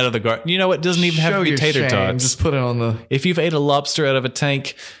anything out of the garden. You know what? It doesn't even have to be tater tots. Just put it on the... If you've ate a lobster out of a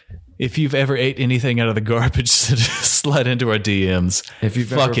tank... If you've ever ate anything out of the garbage, slide into our DMs. If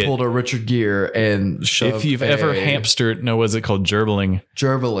you've ever pulled a Richard Gere and shoved If you've ever hamstered, no, what's it called? Gerbling.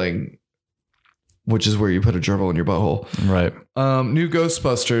 Gerbling, which is where you put a gerbil in your butthole. Right. New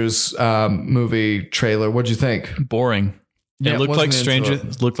Ghostbusters movie trailer. What'd you think? Boring. It looked like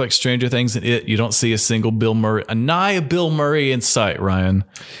Stranger Things in it. You don't see a single Bill Murray in sight, Ryan.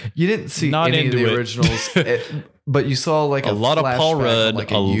 You didn't see any of the originals. But you saw like a lot of Paul Rudd, like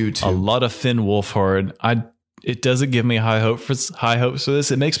a lot of Finn Wolfhard. It doesn't give me high hopes for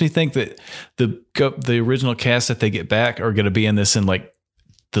this. It makes me think that the original cast that they get back are going to be in this in like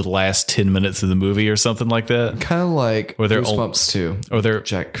the last 10 minutes of the movie or something like that. Kind of like Goosebumps 2. Or they're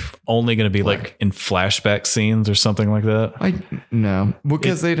only going to be like in flashback scenes or something like that. No,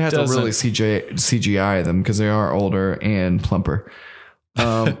 because they'd have to really CGI them because they are older and plumper.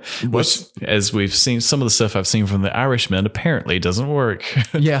 Which, as we've seen, some of the stuff I've seen from The Irishman apparently doesn't work.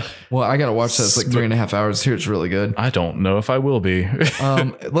 Yeah. Well, I got to watch that. It's like 3.5 hours. Here, it's really good. I don't know if I will be.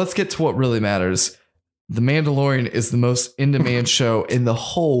 Let's get to what really matters. The Mandalorian is the most in-demand show in the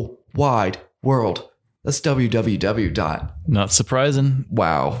whole wide world. That's www. Not surprising.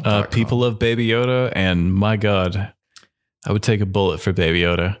 Wow. People love Baby Yoda, and my God, I would take a bullet for Baby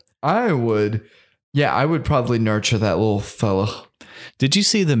Yoda. I would. Yeah, I would probably nurture that little fella. Did you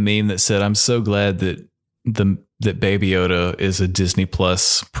see the meme that said, "I'm so glad that that Baby Yoda is a Disney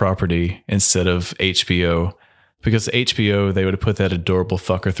Plus property instead of HBO"? Because HBO, they would have put that adorable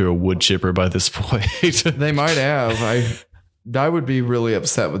fucker through a wood chipper by this point. They might have. I would be really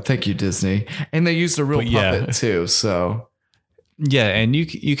upset with thank you, Disney. And they used a real puppet too, so. Yeah, and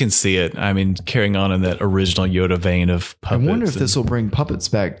you can see it. I mean, carrying on in that original Yoda vein of puppets. I wonder if this will bring puppets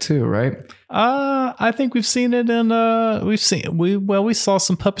back too, right? I think we've seen it in we saw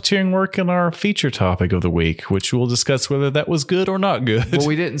some puppeteering work in our feature topic of the week, which we'll discuss whether that was good or not good. Well,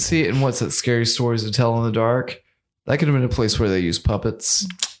 we didn't see it in what's that Scary Stories to Tell in the Dark. That could have been a place where they used puppets.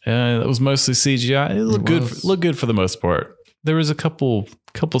 That was mostly CGI. It looked good for the most part. There was a couple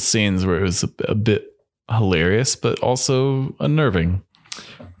scenes where it was a bit hilarious, but also unnerving.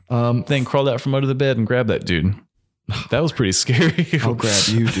 Then crawled out from under the bed and grabbed that dude. That was pretty scary. I'll grab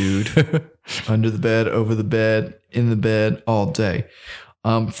you, dude. Under the bed, over the bed, in the bed, all day.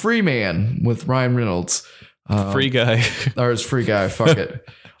 Free Man with Ryan Reynolds. Free Guy. Or it's Free Guy. Fuck it.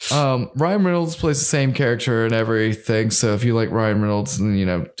 Ryan Reynolds plays the same character and everything. So if you like Ryan Reynolds,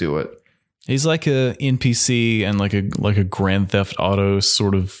 then do it. He's like a NPC and like a Grand Theft Auto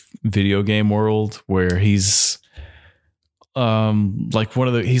sort of video game world where he's he's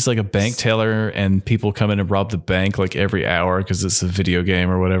like a bank teller and people come in and rob the bank like every hour because it's a video game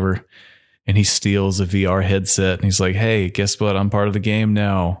or whatever. And he steals a VR headset and he's like, "Hey, guess what? I'm part of the game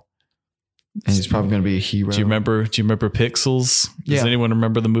now." And he's probably going to be a hero. Do you remember Pixels? Yeah. Does anyone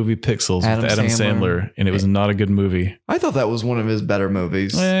remember the movie Pixels with Adam Sandler? And it was not a good movie. I thought that was one of his better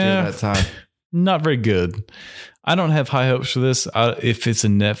movies during that time. Not very good. I don't have high hopes for this. If it's a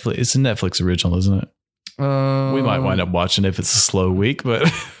Netflix original, isn't it? We might wind up watching it if it's a slow week,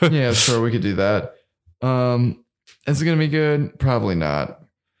 but yeah, sure, we could do that. Is it going to be good? Probably not.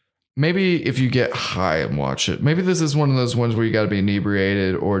 Maybe if you get high and watch it. Maybe this is one of those ones where you got to be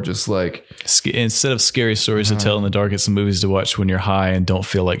inebriated or just like... Instead of Scary Stories to Tell in the Dark, it's some movies to watch when you're high and don't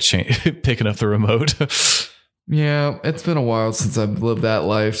feel like picking up the remote. Yeah, it's been a while since I've lived that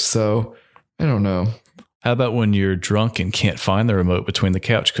life, so I don't know. How about when you're drunk and can't find the remote between the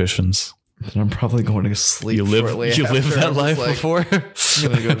couch cushions? And I'm probably going to sleep. You lived that life before? I'm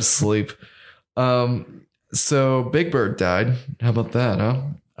going to go to sleep. So Big Bird died. How about that, huh?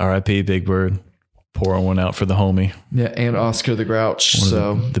 R.I.P. Big Bird. Pouring one out for the homie. Yeah, and Oscar the Grouch.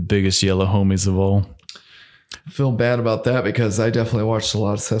 The biggest yellow homies of all. I feel bad about that because I definitely watched a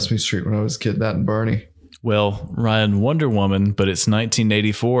lot of Sesame Street when I was a kid, that and Barney. Well, Ryan, Wonder Woman, but it's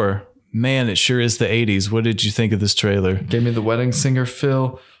 1984. Man, it sure is the 80s. What did you think of this trailer? Gave me the wedding singer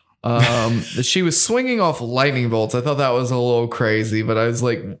feel. She was swinging off lightning bolts. I thought that was a little crazy, but I was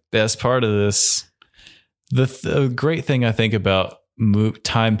like... Best part of this. The great thing I think about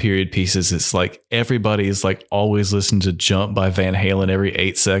time period pieces, it's like everybody is like always listening to Jump by Van Halen every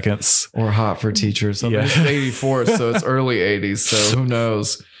 8 seconds. Or Hot for Teachers. Yeah. It's 84, so it's early 80s, so who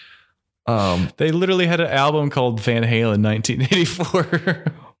knows? They literally had an album called Van Halen 1984.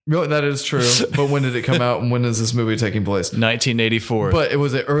 No, that is true. But when did it come out and when is this movie taking place? 1984. But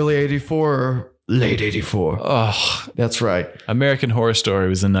was it early 84 or late 84? Oh, that's right. American Horror Story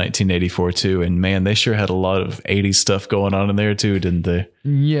was in 1984 too. And man, they sure had a lot of 80s stuff going on in there too, didn't they?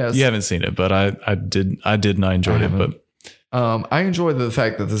 Yes. You haven't seen it, but I did and I enjoyed it. But I enjoy the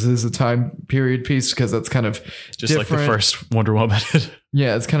fact that this is a time period piece because that's kind of just different. Like the first Wonder Woman.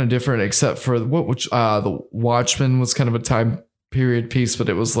 Yeah, it's kind of different except for the Watchmen was kind of a time period piece, but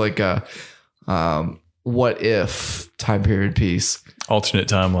it was like a what if time period piece. Alternate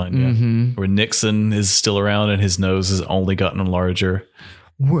timeline, yeah. Mm-hmm. Where Nixon is still around and his nose has only gotten larger.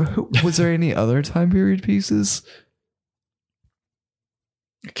 Was there any other time period pieces?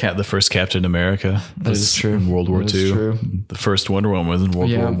 The first Captain America. That is true. In World War II. True. The first Wonder Woman was in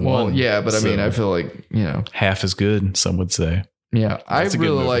World War I. Well, yeah, but I mean, I feel like, half as good, some would say. Yeah, I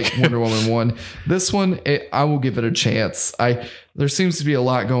really like Wonder Woman 1. This one, I will give it a chance. There seems to be a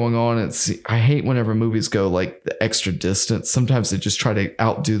lot going on. I hate whenever movies go like the extra distance. Sometimes they just try to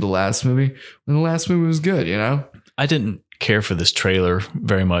outdo the last movie. And the last movie was good, I didn't care for this trailer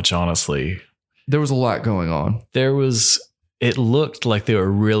very much, honestly. There was a lot going on. It looked like they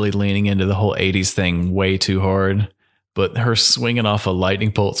were really leaning into the whole 80s thing way too hard. but her swinging off of lightning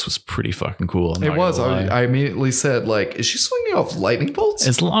bolts was pretty fucking cool. It was. I immediately said, like, is she swinging off lightning bolts?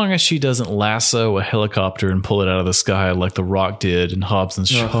 As long as she doesn't lasso a helicopter and pull it out of the sky like The Rock did in Hobbs and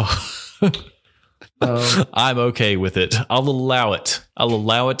Shaw. I'm okay with it. I'll allow it. I'll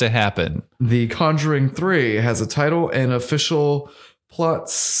allow it to happen. The Conjuring 3 has a title and official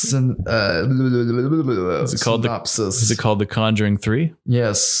plots and is it called synopsis. Is it called The Conjuring 3?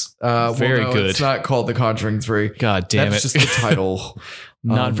 Yes. Very good. It's not called The Conjuring 3. God damn That's it. just the title.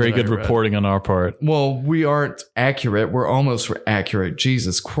 Not very good reporting on our part. Well, we aren't accurate. We're almost accurate.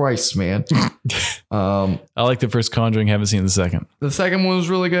 Jesus Christ, man. I like the first Conjuring. Haven't seen the second. The second one was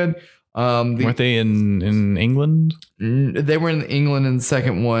really good. Weren't they in England? They were in England in the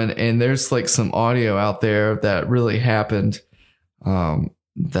second one, and there's like some audio out there that really happened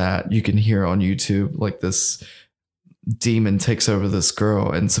that you can hear on YouTube. Like this demon takes over this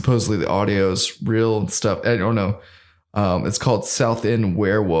girl, and supposedly the audio is real and stuff. I don't know. It's called Southend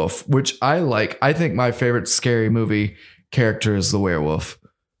Werewolf, which I like. I think my favorite scary movie character is the werewolf.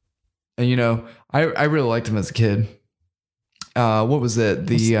 And, you know, I really liked him as a kid. What was it?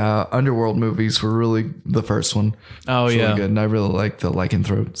 The Underworld movies were really the first one. Oh, yeah. Really good. And I really liked the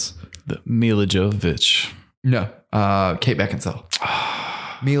Lycanthropes. The Mila Jovovich. No, Kate Beckinsale.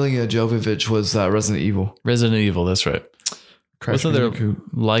 Mila Jovovich was Resident Evil. Resident Evil, that's right. Wasn't there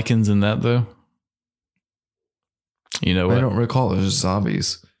lichens in that, though? You know what? I don't recall. It was just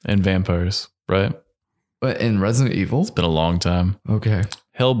zombies. And vampires, right? But in Resident Evil? It's been a long time. Okay.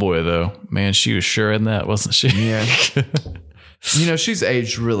 Hellboy, though. Man, she was sure in that, wasn't she? Yeah. You know, she's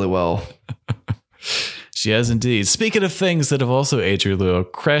aged really well. She has indeed. Speaking of things that have also aged really well,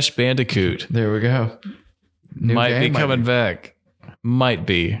 Crash Bandicoot. There we go. Might be coming back. Might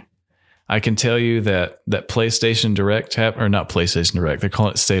be. I can tell you that PlayStation Direct, or not PlayStation Direct, they're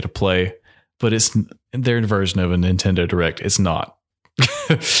calling it State of Play, but it's their version of a Nintendo Direct. It's not.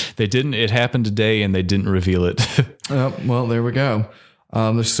 They didn't. It happened today, and they didn't reveal it. Well, there we go.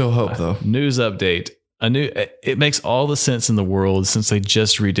 There's still hope, though. News update. It makes all the sense in the world since they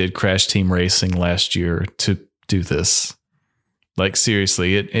just redid Crash Team Racing last year to do this. Like,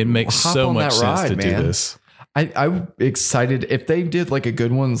 seriously, it makes so much sense to do this. I'm excited. If they did like a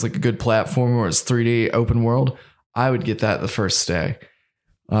good one, it's like a good platform where it's 3D open world, I would get that the first day.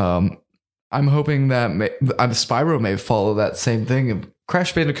 I'm hoping that Spyro may follow that same thing.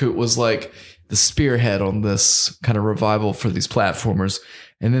 Crash Bandicoot was like the spearhead on this kind of revival for these platformers.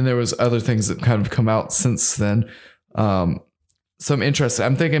 And then there was other things that kind of come out since then. Some interesting.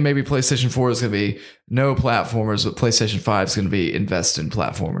 I'm thinking maybe PlayStation 4 is going to be no platformers, but PlayStation 5 is going to be invest in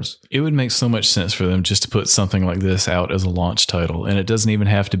platformers. It would make so much sense for them just to put something like this out as a launch title. And it doesn't even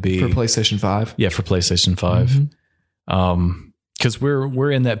have to be for PlayStation 5. Yeah, for PlayStation 5. Mm-hmm. Because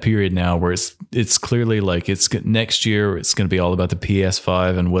we're in that period now where it's clearly like it's next year. It's going to be all about the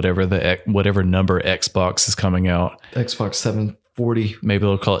PS5 and whatever number Xbox is coming out. Xbox 740. Maybe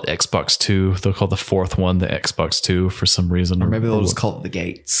they'll call it Xbox 2. They'll call the fourth one the Xbox 2 for some reason. Or maybe they'll just call it the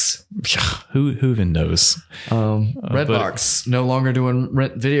Gates. Who even knows? Redbox no longer doing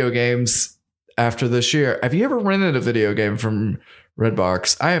rent video games after this year. Have you ever rented a video game from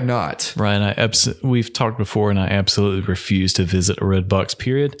Redbox? I have not. Ryan, we've talked before, and I absolutely refuse to visit a Redbox,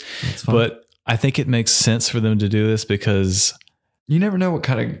 period. But I think it makes sense for them to do this because you never know what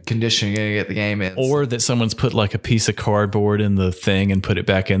kind of condition you're going to get the game in. Or that someone's put like a piece of cardboard in the thing and put it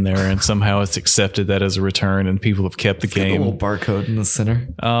back in there, and somehow it's accepted that as a return, and people have kept the game. A little barcode in the center.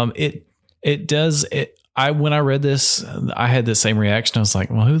 It does. When I read this, I had the same reaction. I was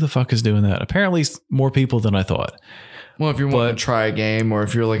like, well, who the fuck is doing that? Apparently more people than I thought. Well, if you want to try a game, or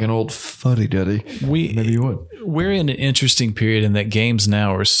if you're like an old fuddy-duddy, maybe you would. We're in an interesting period in that games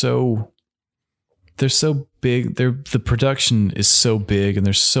now are they're so big. The production is so big, and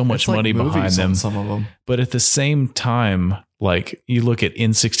there's so much money behind them. Some of them, but at the same time, like you look at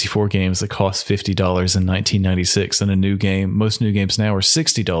N64 games that cost $50 in 1996, and a new game. Most new games now are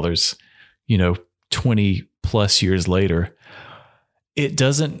 $60. 20 plus years later. It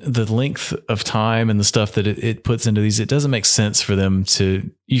doesn't, the length of time and the stuff that it puts into these, it doesn't make sense for them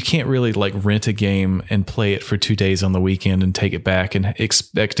you can't really like rent a game and play it for 2 days on the weekend and take it back and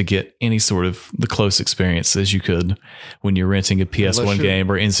expect to get any sort of the close experience as you could when you're renting a PS1 game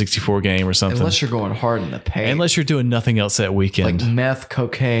or N64 game or something. Unless you're going hard in the paint. Unless you're doing nothing else that weekend. Like meth,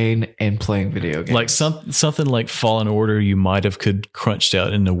 cocaine, and playing video games. Like something like Fallen Order you might have could crunched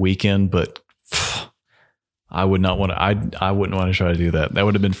out in a weekend, but I would not want to. I wouldn't want to try to do that. That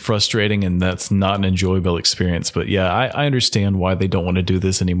would have been frustrating, and that's not an enjoyable experience. But yeah, I understand why they don't want to do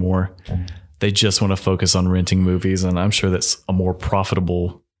this anymore. They just want to focus on renting movies, and I'm sure that's a more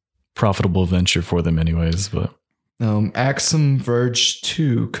profitable venture for them, anyways. But Axiom Verge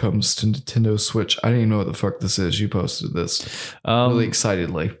 2 comes to Nintendo Switch. I didn't even know what the fuck this is. You posted this really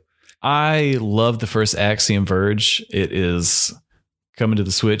excitedly. I love the first Axiom Verge. It is coming to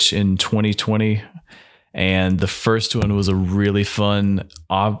the Switch in 2020. And the first one was a really fun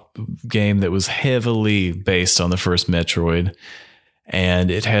game that was heavily based on the first Metroid.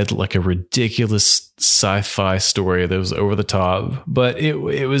 And it had like a ridiculous sci-fi story that was over the top, but it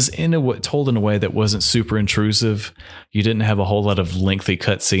was told in a way that wasn't super intrusive. You didn't have a whole lot of lengthy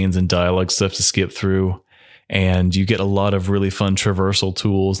cutscenes and dialogue stuff to skip through, and you get a lot of really fun traversal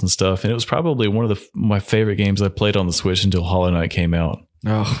tools and stuff. And it was probably one of my favorite games I played on the Switch until Hollow Knight came out.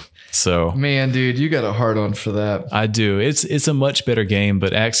 Oh, so man, dude, you got a hard on for that. I do. It's a much better game,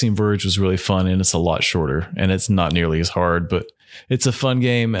 but Axiom Verge was really fun, and it's a lot shorter, and it's not nearly as hard, but it's a fun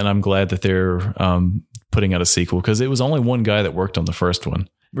game, and I'm glad that they're putting out a sequel, because it was only one guy that worked on the first one.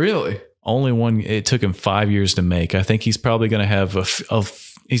 Really? Only one. It took him 5 years to make. I think he's probably going to have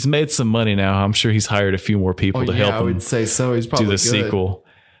he's made some money now. I'm sure he's hired a few more people to help him. I would say so. He's probably do the sequel.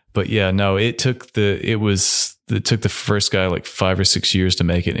 But yeah, no, it took the first guy like 5 or 6 years to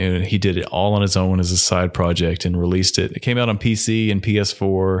make it, and he did it all on his own as a side project and released it. It came out on PC and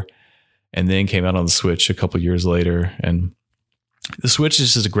PS4, and then came out on the Switch a couple years later. And the Switch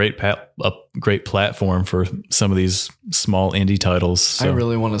is just a great platform for some of these small indie titles. So. I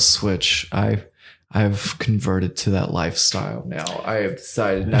really want to Switch. I've converted to that lifestyle now. I have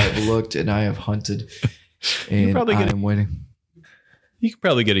decided, and I have looked, and I have hunted, and I'm waiting. You could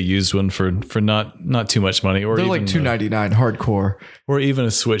probably get a used one for not too much money, or they're even like $299 hardcore, or even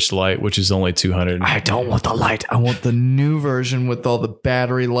a Switch Lite, which is only $200. I don't want the Lite. I want the new version with all the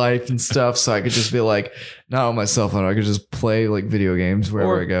battery life and stuff, so I could just be like, not on my cell phone. I could just play like video games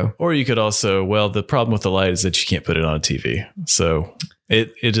wherever I go. Or you could also, the problem with the Lite is that you can't put it on a TV. So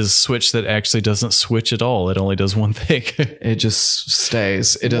it is a Switch that actually doesn't switch at all. It only does one thing. It just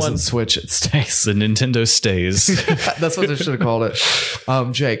stays. It doesn't switch. It stays. The Nintendo stays. That's what they should have called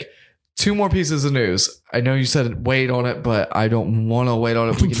it. Jake, 2 more pieces of news. I know you said wait on it, but I don't want to wait on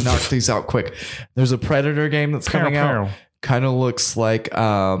it. We can knock these out quick. There's a Predator game that's coming out. Kind of looks like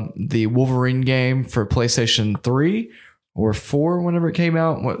the Wolverine game for PlayStation 3 or 4 whenever it came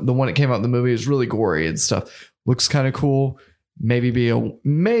out. The one that came out in the movie is really gory and stuff. Looks kind of cool. Maybe a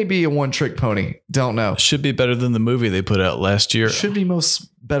one-trick pony. Don't know. Should be better than the movie they put out last year. Should be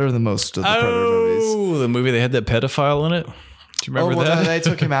better than most of the Predator movies. Oh, the movie they had that pedophile in it. Do you remember that? No, they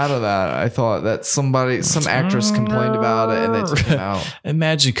took him out of that. I thought that some actress complained about it, and they took him out.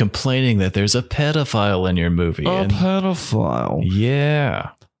 Imagine complaining that there's a pedophile in your movie. Pedophile. Yeah.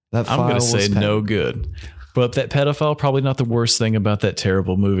 I'm going to say no good. But that pedophile, probably not the worst thing about that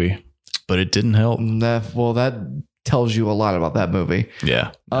terrible movie. But it didn't help. That tells you a lot about that movie.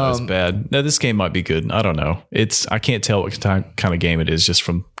 Yeah, that was bad. Now this game might be good. I don't know. I can't tell what kind of game it is just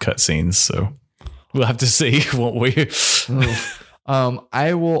from cutscenes. So we'll have to see, won't we?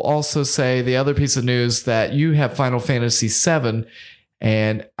 I will also say the other piece of news that you have Final Fantasy VII,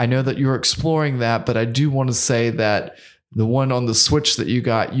 and I know that you're exploring that, but I do want to say that the one on the Switch that you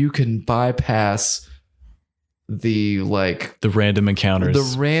got, you can bypass the random encounters.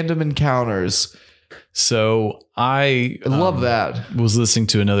 The random encounters. So I love that. Was listening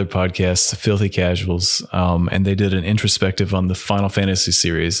to another podcast, Filthy Casuals, and they did an introspective on the Final Fantasy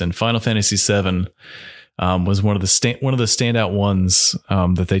series, and Final Fantasy VII was one of the standout ones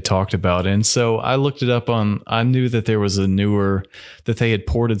that they talked about. And so I looked it up I knew that there was that they had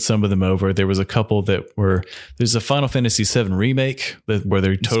ported some of them over. There was a couple there's a Final Fantasy VII remake where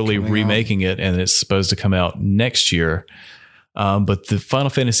they're totally remaking it, and it's supposed to come out next year. But the Final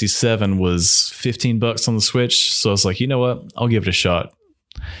Fantasy VII was $15 on the Switch. So I was like, you know what? I'll give it a shot.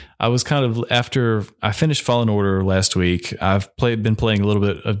 I was after I finished Fallen Order last week, I've been playing a little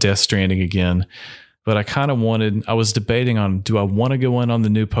bit of Death Stranding again, but I was debating on, do I want to go in on the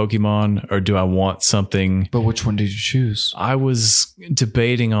new Pokemon, or do I want something? But which one did you choose? I was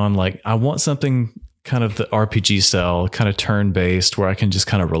debating on I want something kind of the RPG style, kind of turn-based, where I can just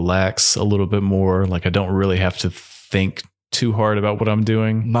kind of relax a little bit more. I don't really have to think too hard about what I'm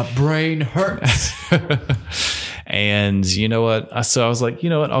doing. My brain hurts. And you know what? So I was like, you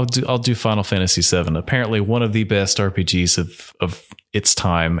know what? I'll do Final Fantasy VII. Apparently one of the best RPGs of its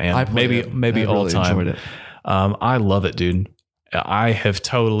time, and maybe all time. Enjoyed it. I love it, dude. I have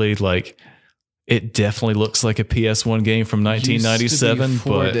totally it definitely looks like a PS1 game from 1997,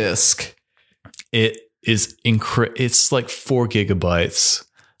 but disc. It is it's like 4 gigabytes.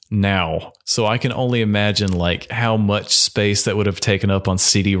 now. So I can only imagine like how much space that would have taken up on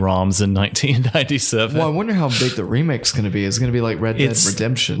CD-ROMs in 1997. Well, I wonder how big the remake's going to be. It's going to be like Red Dead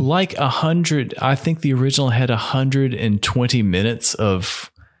Redemption. Like 100. I think the original had 120 minutes of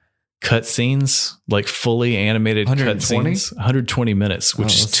cutscenes, like fully animated cutscenes. 120 minutes,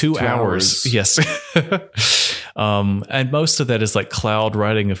 which is 2 hours. Yes. And most of that is like Cloud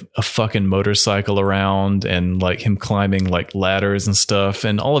riding a fucking motorcycle around and like him climbing like ladders and stuff,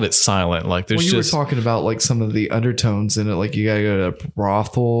 and all of it's silent. Like there's you were talking about like some of the undertones in it, like you gotta go to a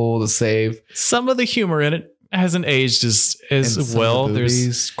brothel to save. Some of the humor in it hasn't aged as well.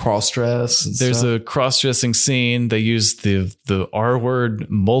 There's cross-dress. There's a cross-dressing scene. They use the R word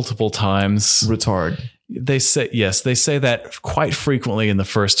multiple times. Retard. They say that quite frequently in the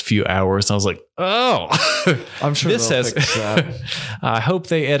first few hours. And I was like, oh, I'm sure this has. Fix that. I hope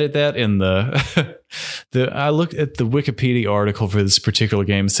they edit that in the. I looked at the Wikipedia article for this particular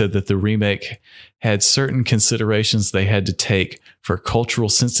game. Said that the remake had certain considerations they had to take for cultural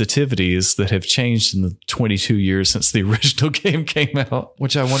sensitivities that have changed in the 22 years since the original game came out.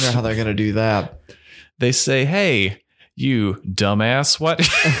 Which I wonder how they're going to do that. They say, hey, you dumbass, what?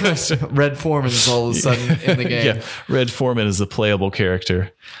 Red Foreman is all of a sudden in the game. Yeah, Red Foreman is a playable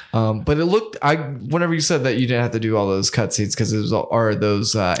character. But it looked, whenever you said that you didn't have to do all those cutscenes because it was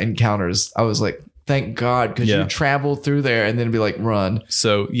those encounters, I was like, thank God, because you travel through there and then be like, run.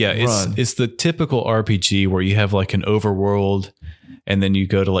 So yeah, it's the typical RPG where you have like an overworld and then you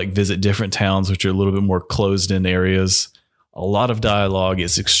go to like visit different towns, which are a little bit more closed in areas. A lot of dialogue.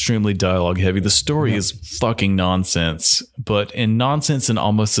 It's extremely dialogue heavy. The story is fucking nonsense, but in nonsense in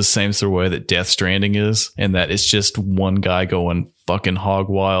almost the same sort of way that Death Stranding is, and that it's just one guy going fucking hog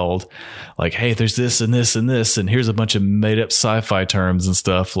wild. Like, hey, there's this and this and this, and here's a bunch of made up sci-fi terms and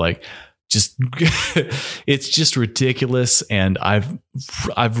stuff. Like, just it's just ridiculous, and I've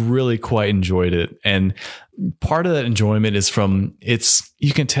really quite enjoyed it. And part of that enjoyment is from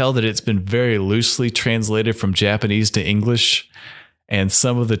you can tell that it's been very loosely translated from Japanese to English, and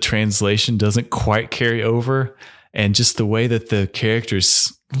some of the translation doesn't quite carry over, and just the way that the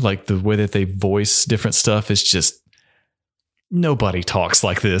characters, like the way that they voice different stuff, is just nobody talks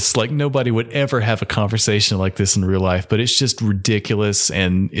like this. Like nobody would ever have a conversation like this in real life, but it's just ridiculous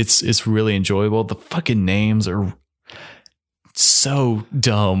and it's really enjoyable. The fucking names are so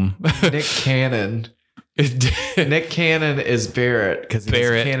dumb. Nick Cannon. Nick Cannon is Barrett because he has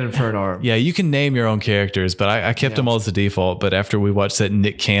a cannon for an arm. Yeah, you can name your own characters, but I kept them all as the default. But after we watched that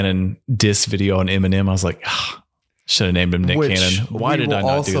Nick Cannon diss video on Eminem, I was like, should have named him Nick Cannon. Why did I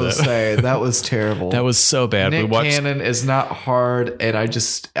not do that? Also say that was terrible. That was so bad. Nick Cannon is not hard, and I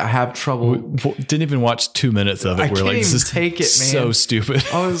have trouble. We didn't even watch 2 minutes of it. We're like, this is take it, man. So stupid.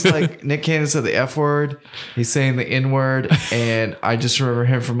 I was like, Nick Cannon said the F word. He's saying the N word, and I just remember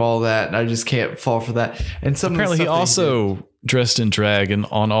him from all that, and I just can't fall for that. And some apparently he also dressed in drag and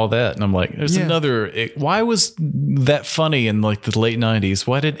on all that, and I'm like, there's another. Why was that funny in like the late 90s?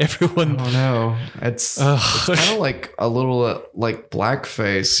 Why did everyone? I don't know. It's kind of like a little like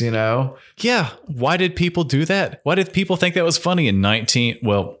blackface, you know? Yeah. Why did people do that? Why did people think that was funny in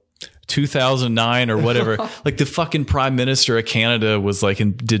 2009 or whatever? Like the fucking prime minister of Canada was like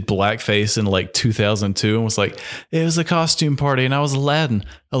and did blackface in like 2002 and was like, it was a costume party and I was Aladdin.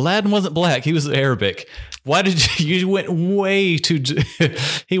 Aladdin wasn't black, he was Arabic. Why did you went way too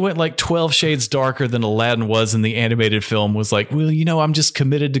he went like 12 shades darker than Aladdin was in the animated film. Was like, well, you know, I'm just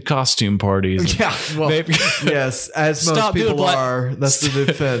committed to costume parties. Yeah, well, yes, as most people are. That's the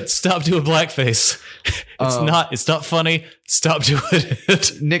defense. Stop doing blackface. It's not funny. Stop doing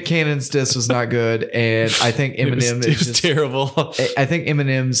it. Nick Cannon's diss was not good, and I think Eminem it was terrible. I think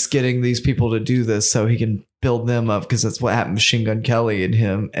Eminem's getting these people to do this so he can build them up, because that's what happened to Machine Gun Kelly and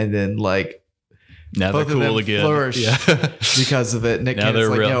him, and then like now both they're cool of them again. Flourish because of it. Nick now Cannon's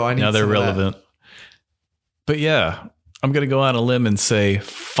like, yo, I need now they're some relevant. Of that. But yeah, I'm gonna go on a limb and say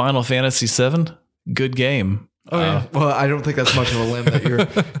Final Fantasy VII, good game. Oh yeah. Well, I don't think that's much of a limb that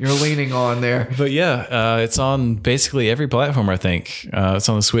you're leaning on there. But yeah, it's on basically every platform. I think it's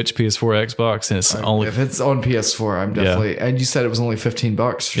on the Switch, PS4, Xbox, and it's only if it's on PS4, I'm definitely. Yeah. And you said it was only $15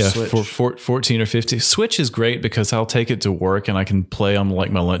 for Switch. For 14 or 50. Switch is great because I'll take it to work and I can play on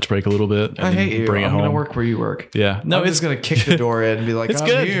like my lunch break a little bit. And I hate you. Bring it I'm home. Gonna work where you work. Yeah, no, I'm just gonna kick the door in and be like, it's I'm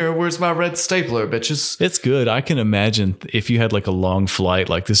good. Here. Where's my red stapler, bitches? It's good. I can imagine if you had like a long flight,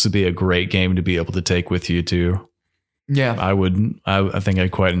 like this would be a great game to be able to take with you too. Yeah, I would. I think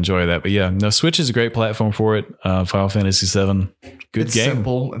I'd quite enjoy that. But yeah, no, Switch is a great platform for it. Final Fantasy VII, good game.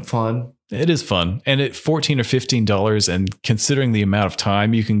 Simple and fun. It is fun, and at $14 or $15, and considering the amount of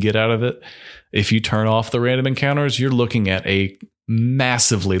time you can get out of it, if you turn off the random encounters, you're looking at a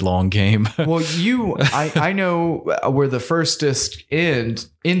massively long game. Well, I know where the first disc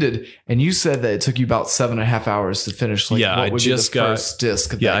ended, and you said that it took you about 7.5 hours to finish. Like, yeah, what would be the first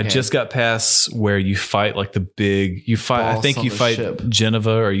disc of that I game? just got past where you fight like the big. You fight. Boss I think on you the fight ship.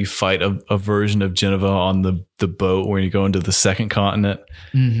 Geneva, or you fight a version of Geneva on the boat where you go into the second continent,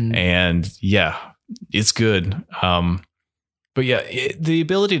 and yeah, it's good. But yeah, the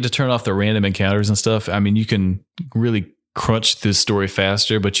ability to turn off the random encounters and stuff. I mean, you can really crunch this story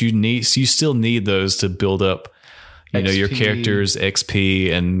faster, but you still need those to build up, your characters,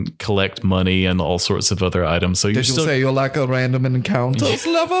 XP, and collect money and all sorts of other items. So you still say you're like a random encounters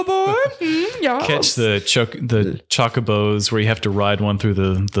lover boy. Yes. Catch the chocobos where you have to ride one through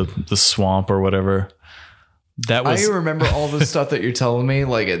the swamp or whatever. That was. I remember all the stuff that you're telling me.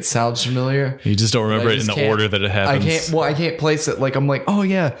 Like, it sounds familiar. You just don't remember it in the order that it happens. I can't place it. Like, I'm like, oh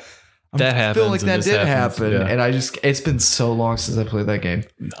yeah. That happens. I feel like that did happen. Yeah. And it's been so long since I played that game.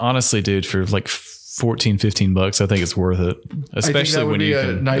 Honestly, dude, for like $14-15, I think it's worth it. Especially when you can.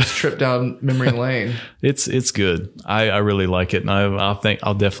 A nice trip down memory lane. It's good. I really like it. And I think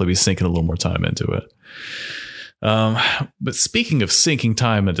I'll definitely be sinking a little more time into it. But speaking of sinking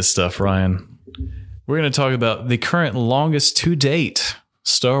time into stuff, Ryan, we're going to talk about the current longest to date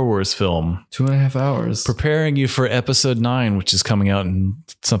Star Wars film. 2.5 hours. Preparing you for episode 9, which is coming out in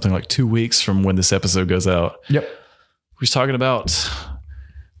something like 2 weeks from when this episode goes out. Yep. We're talking about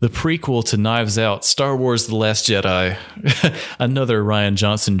the prequel to Knives Out, Star Wars The Last Jedi. Another Rian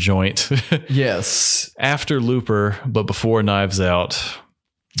Johnson joint. Yes. After Looper, but before Knives Out.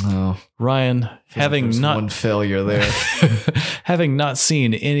 Oh. Ryan, having not one failure there. having not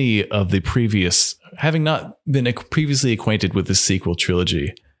seen any of the previous, having not been previously acquainted with the sequel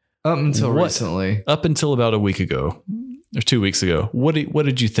trilogy. Up until recently. Up until about a week ago. Or 2 weeks ago. What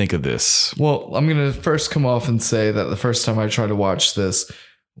did you think of this? Well, I'm going to first come off and say that the first time I tried to watch this,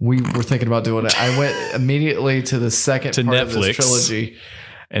 we were thinking about doing it. I went immediately to the second part Netflix. of this trilogy.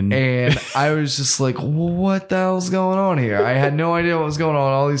 And I was just like, what the hell's going on here? I had no idea what was going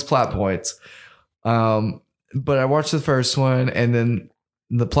on, all these plot points. But I watched the first one, and then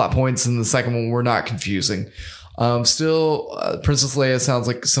the plot points in the second one were not confusing. Still, Princess Leia sounds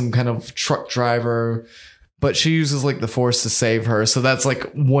like some kind of truck driver, but she uses like the Force to save her. So that's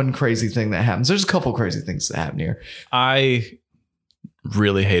like one crazy thing that happens. There's a couple crazy things that happen here. I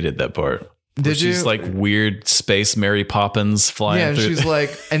really hated that part. Did you? She's like weird space Mary Poppins flying and through. she's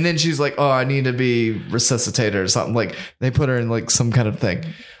like, and then she's like, oh, I need to be resuscitated or something. Like, they put her in like some kind of thing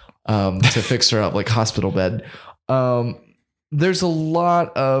to fix her up, like hospital bed. There's a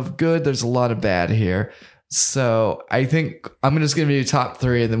lot of good. There's a lot of bad here. So I think I'm just going to be top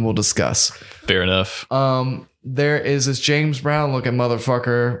 3 and then we'll discuss. Fair enough. There is this James Brown looking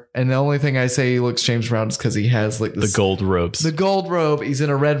motherfucker. And the only thing I say he looks James Brown is because he has like this, the gold robes. The gold robe. He's in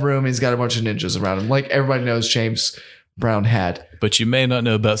a red room. He's got a bunch of ninjas around him. Like everybody knows James Brown had. But you may not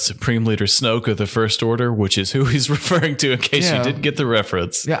know about Supreme Leader Snoke of the First Order, which is who he's referring to in case you didn't get the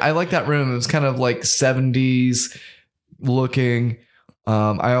reference. Yeah, I like that room. It was kind of like 70s looking.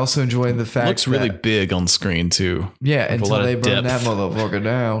 I also enjoyed the fact looks really big on screen too. Yeah, until they burn that motherfucker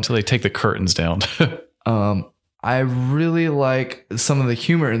down. Until they take the curtains down. I really like some of the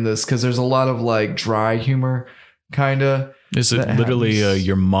humor in this because there's a lot of like dry humor, kind of. Is it literally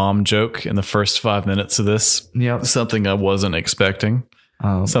your mom joke in the first 5 minutes of this? Yep. Something I wasn't expecting.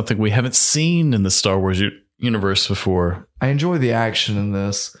 Something we haven't seen in the Star Wars universe before. I enjoy the action in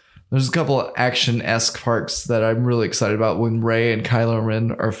this. There's a couple of action-esque parts that I'm really excited about when Rey and Kylo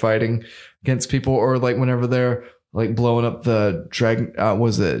Ren are fighting against people, or like whenever they're like blowing up the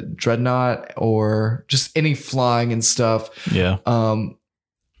dreadnought, or just any flying and stuff. Yeah.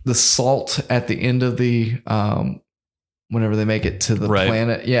 The salt at the end of the whenever they make it to the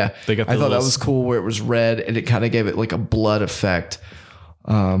planet. Yeah. I thought that was cool where it was red and it kind of gave it like a blood effect.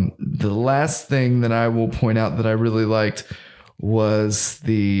 The last thing that I will point out that I really liked was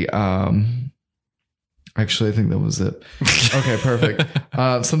the actually I think that was it. Okay, perfect.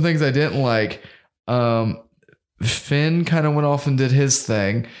 Some things I didn't like. Finn kind of went off and did his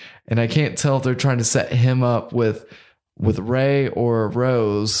thing, and I can't tell if they're trying to set him up with Rey or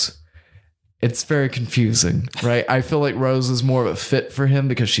Rose. It's very confusing, right? I feel like Rose is more of a fit for him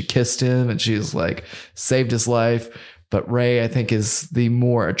because she kissed him and she's like saved his life. But Rey, I think, is the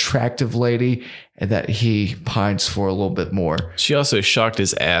more attractive lady and that he pines for a little bit more. She also shocked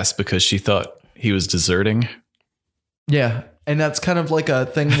his ass because she thought he was deserting. Yeah. And that's kind of like a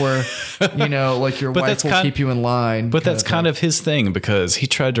thing where, you know, like your wife will keep you in line. But that's kind of his thing because he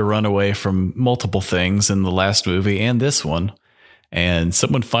tried to run away from multiple things in the last movie and this one. And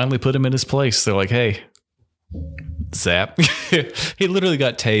someone finally put him in his place. They're like, hey, zap. He literally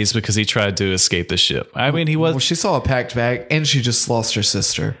got tased because he tried to escape the ship. I mean, Well, she saw a packed bag and she just lost her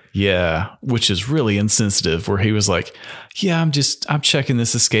sister. Yeah, which is really insensitive, where he was like, yeah, I'm checking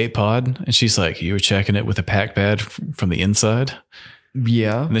this escape pod. And she's like, you were checking it with a pack bag from the inside?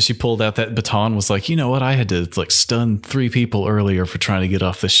 Yeah. And then she pulled out that baton, was like, you know what? I had to like stun 3 people earlier for trying to get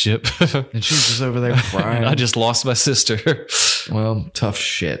off the ship. And she was just over there crying. I just lost my sister. Well, tough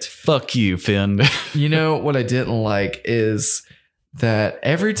shit. Fuck you, Finn. You know what I didn't like is that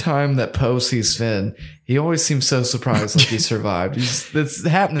every time that Poe sees Finn, he always seems so surprised like he survived. That's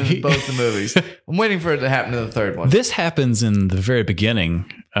happening in both the movies. I'm waiting for it to happen in the third one. This happens in the very beginning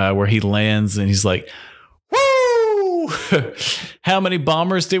where he lands and he's like, woo! How many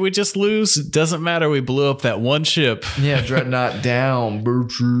bombers did we just lose? It doesn't matter. We blew up that one ship. Yeah, Dreadnought down.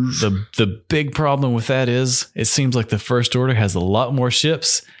 The big problem with that is it seems like the First Order has a lot more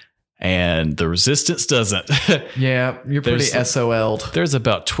ships and the Resistance doesn't. Yeah, you're pretty SOL'd. There's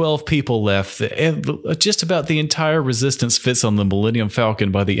about 12 people left. Just about the entire Resistance fits on the Millennium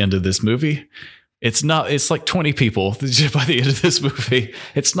Falcon by the end of this movie. It's like 20 people by the end of this movie.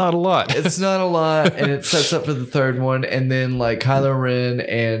 It's not a lot. It's not a lot. And it sets up for the third one. And then like Kylo Ren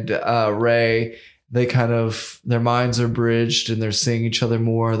and Rey, they kind of, their minds are bridged and they're seeing each other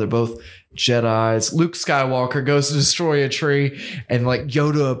more. They're both Jedis. Luke Skywalker goes to destroy a tree and like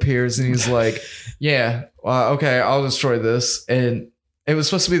Yoda appears and he's like, yeah, okay, I'll destroy this. And it was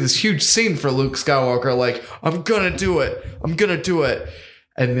supposed to be this huge scene for Luke Skywalker. Like, I'm going to do it.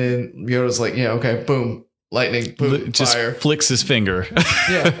 And then Yoda's like, yeah, okay, boom, lightning, boom, just fire. Flicks his finger.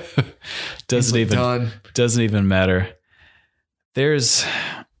 Yeah. doesn't even matter. There's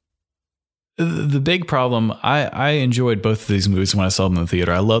the big problem. I enjoyed both of these movies when I saw them in the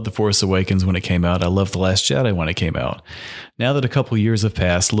theater. I loved The Force Awakens when it came out. I loved The Last Jedi when it came out. Now that a couple years have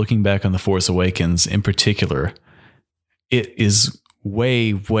passed, looking back on The Force Awakens in particular, it is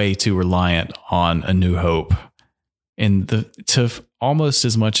way, way too reliant on A New Hope. And to almost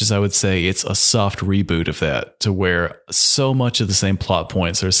as much as I would say it's a soft reboot of that, to where so much of the same plot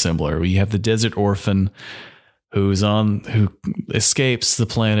points are similar. You have the desert orphan who escapes the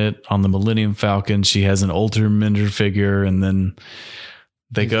planet on the Millennium Falcon. She has an older mentor figure, and then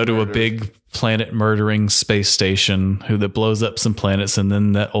they go to a big planet murdering space station that blows up some planets, and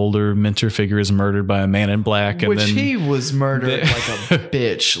then that older mentor figure is murdered by a man in black. And he was murdered like a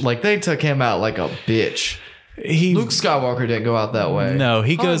bitch. Like they took him out like a bitch. Luke Skywalker didn't go out that way. No,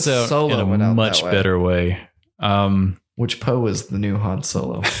 he goes out in a much better way. Which Poe is the new Han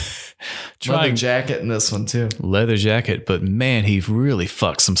Solo. Leather jacket in this one too. Leather jacket, but man, he really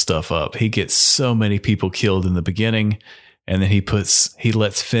fucks some stuff up. He gets so many people killed in the beginning, and then he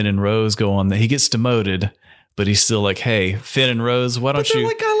lets Finn and Rose go on. He gets demoted, but he's still like, hey, Finn and Rose, why don't you?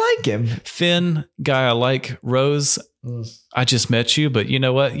 Like, I like him. Finn, guy I like. Rose, I just met you, but you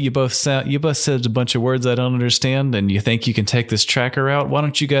know what? You both said a bunch of words I don't understand, and you think you can take this tracker out. Why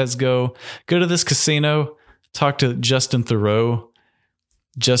don't you guys go to this casino, talk to Justin Theroux.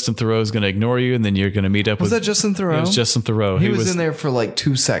 Justin Theroux is going to ignore you, and then you're going to meet up with... Was that Justin Theroux? It was Justin Theroux. He was in there for like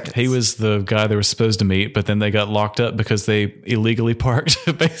 2 seconds. He was the guy they were supposed to meet, but then they got locked up because they illegally parked,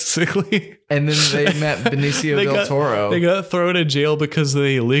 basically. And then they met Benicio del Toro. They got thrown in jail because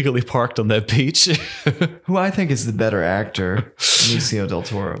they illegally parked on that beach. Who I think is the better actor, Benicio del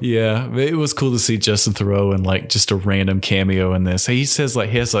Toro. Yeah, it was cool to see Justin Theroux in like just a random cameo in this. He says he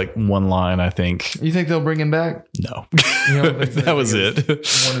has like one line, I think. You think they'll bring him back? No. That was it.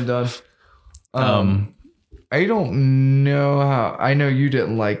 One and done. I don't know how. I know you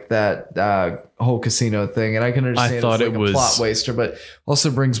didn't like that whole casino thing, and I can understand. I thought it's like it was a plot waster, but also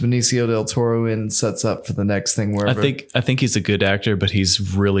brings Benicio del Toro in and sets up for the next thing. Wherever I think he's a good actor, but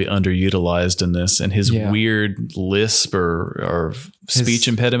he's really underutilized in this, and his weird lisp or speech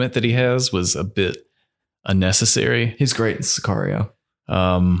impediment that he has was a bit unnecessary. He's great in Sicario.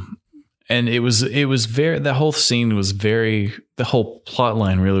 And it was very, the whole scene was very, the whole plot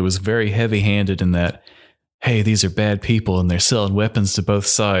line really was very heavy handed in that, hey, these are bad people and they're selling weapons to both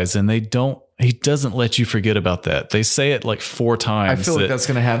sides. And he doesn't let you forget about that. They say it like 4 times. I feel like that's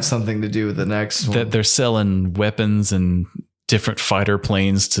going to have something to do with the next one. That they're selling weapons and different fighter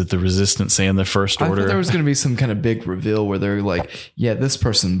planes to the Resistance and the First Order. I thought there was going to be some kind of big reveal where they're like, yeah, this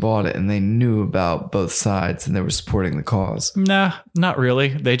person bought it and they knew about both sides and they were supporting the cause. Nah, not really.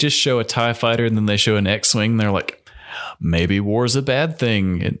 They just show a TIE fighter and then they show an X-Wing. They're like, maybe war's a bad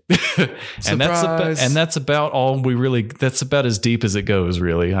thing. and that's about all we really, that's about as deep as it goes,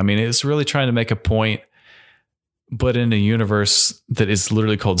 really. I mean, it's really trying to make a point, but in a universe that is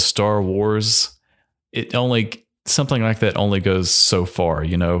literally called Star Wars, it only something like that only goes so far,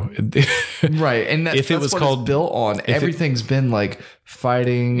 you know. Right, and if it was called built on, everything's been like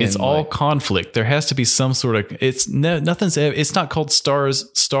fighting. It's and all like, conflict. There has to be some sort of. It's not called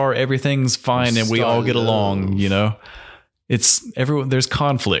star. Everything's fine and we all get along. You know, it's everyone. There's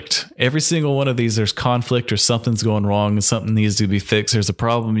conflict. Every single one of these, there's conflict or something's going wrong and something needs to be fixed. There's a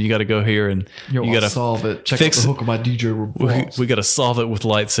problem. You got to go here and you got to solve it. Check out the hook of my DJ. We got to solve it with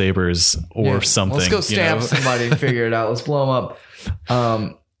lightsabers or something. Let's go stab somebody and figure it out. Let's blow them up.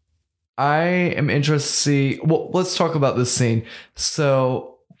 I am interested to see. Well, let's talk about this scene.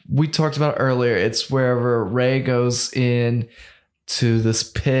 So we talked about earlier. It's wherever Rey goes in to this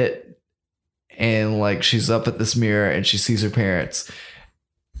pit. And like she's up at this mirror and she sees her parents,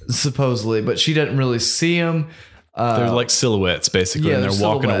 supposedly, but she doesn't really see them. They're like silhouettes, basically, and they're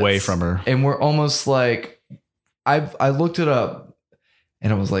walking away from her. And we're almost like, I looked it up,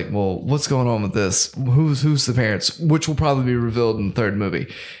 and I was like, well, what's going on with this? Who's the parents? Which will probably be revealed in the third movie.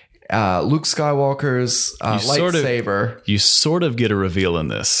 Luke Skywalker's lightsaber. You sort of get a reveal in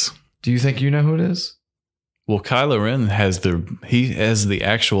this. Do you think you know who it is? Well, Kylo Ren has the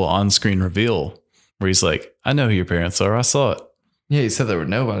actual on-screen reveal where he's like, I know who your parents are. I saw it. Yeah, he said there were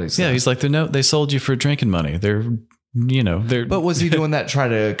nobody. So. Yeah, he's like, they sold you for drinking money. They're. But was he doing that try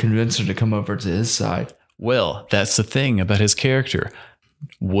to convince her to come over to his side? Well, that's the thing about his character.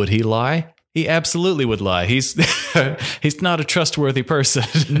 Would he lie? He absolutely would lie. He's not a trustworthy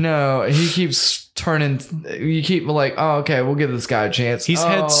person. No, he keeps turning. You keep like, oh, okay, we'll give this guy a chance. He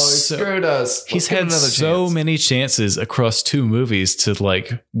screwed us. He's had so many chances across 2 movies to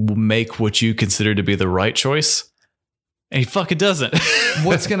like make what you consider to be the right choice, and he fucking doesn't.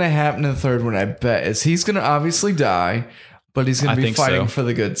 What's gonna happen in the third one? I bet is he's gonna obviously die, but he's gonna be fighting for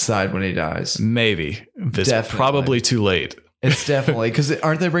the good side when he dies. Maybe it's probably too late. It's definitely because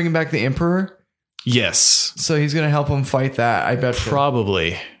aren't they bringing back the Emperor? Yes. So he's going to help him fight that. I bet.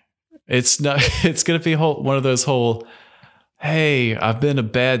 Probably. It's not. It's going to be one of those whole. Hey, I've been a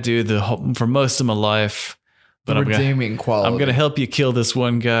bad dude for most of my life, but I'm going to help you kill this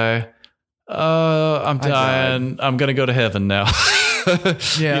one guy. I'm dying. I'm going to go to heaven now.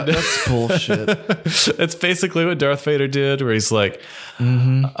 Yeah, that's bullshit. That's basically what Darth Vader did, where he's like,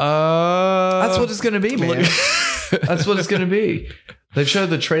 that's what it's going to be, man. That's what it's going to be. They showed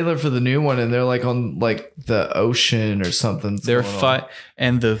the trailer for the new one, and they're like on like the ocean or something. They're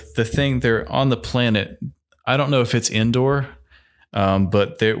and the thing, they're on the planet. I don't know if it's indoor,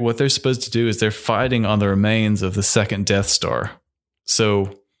 but what they're supposed to do is they're fighting on the remains of the second Death Star.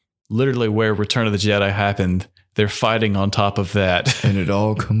 So literally, where Return of the Jedi happened, they're fighting on top of that, and it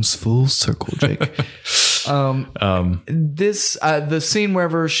all comes full circle, Jake. The scene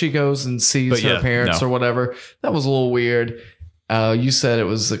wherever she goes and sees her parents or whatever, that was a little weird. You said it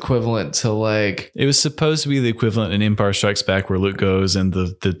was equivalent to like... It was supposed to be the equivalent in Empire Strikes Back where Luke goes in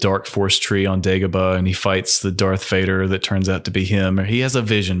the Dark Force tree on Dagobah and he fights the Darth Vader that turns out to be him. Or he has a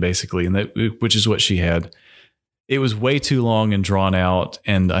vision basically, which is what she had. It was way too long and drawn out,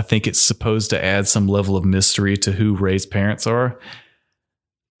 and I think it's supposed to add some level of mystery to who Rey's parents are.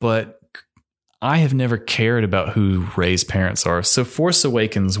 But I have never cared about who Rey's parents are. So Force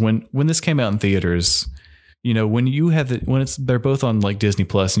Awakens, when this came out in theaters... You know, when you have they're both on like Disney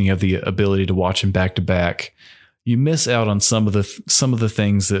Plus and you have the ability to watch them back to back, you miss out on some of the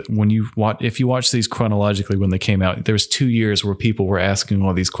things that if you watch these chronologically when they came out, there was 2 years where people were asking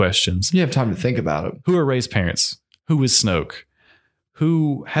all these questions. You have time to think about it. Who are Rey's parents? Who is Snoke?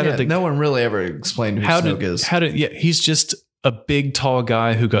 No one really ever explained who Snoke is. He's just a big tall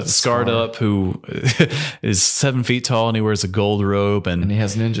guy who got scarred up, who is 7 feet tall and he wears a gold robe and he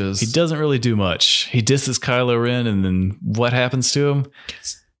has ninjas. He doesn't really do much. He disses Kylo Ren, and then what happens to him?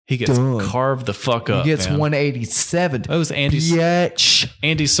 He gets carved the fuck up. He gets 187. That was Andy Serkis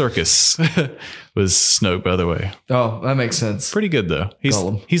was Snoke, by the way. Oh, that makes sense. Pretty good though.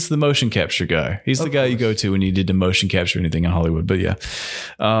 He's the motion capture guy. He's the guy you go to when you need to motion capture anything in Hollywood. But yeah,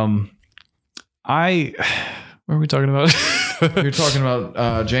 what are we talking about? You're talking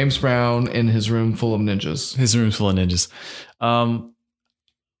about James Brown in his room full of ninjas. His room full of ninjas.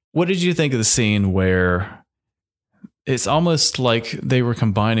 What did you think of the scene where it's almost like they were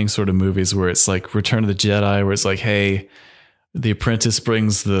combining sort of movies where it's like Return of the Jedi, where it's like, hey, the apprentice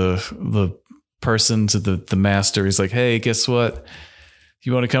brings the person to the master. He's like, hey, guess what?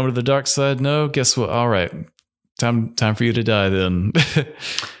 You want to come to the dark side? No? Guess what? All right. Time for you to die then.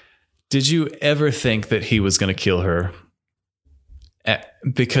 Did you ever think that he was going to kill her?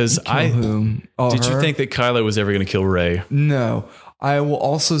 Because did you think that Kylo was ever going to kill Rey? No. I will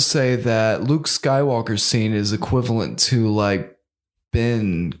also say that Luke Skywalker's scene is equivalent to like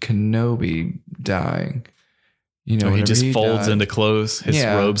Ben Kenobi dying. You know, he just folds into clothes. His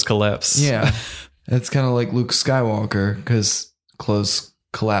robes collapse. Yeah. It's kind of like Luke Skywalker because clothes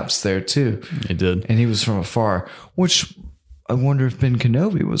collapsed there too. It did. And he was from afar, which I wonder if Ben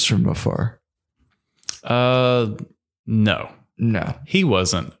Kenobi was from afar. No. He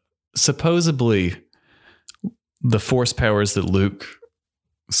wasn't. Supposedly, the force powers that Luke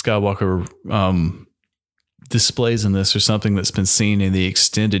Skywalker displays in this are something that's been seen in the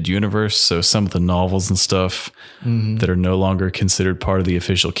extended universe. So some of the novels and stuff that are no longer considered part of the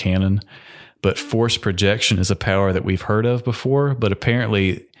official canon. But force projection is a power that we've heard of before. But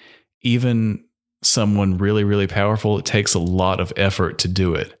apparently, even someone really, really powerful, it takes a lot of effort to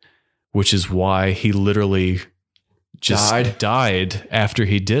do it, which is why he literally just died after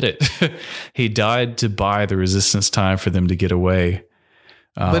he did it. He died to buy the Resistance time for them to get away.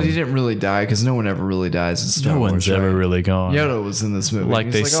 But he didn't really die because no one ever really dies in Star Wars. No one's ever really gone. Yoda was in this movie. Like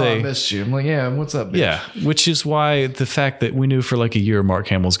they say, "Oh, I missed you." I'm like, "Yeah, what's up, bitch?" Yeah, which is why the fact that we knew for like a year Mark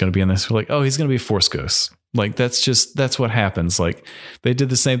Hamill's going to be in this, we're like, oh, he's going to be a Force Ghost. Like that's what happens. Like they did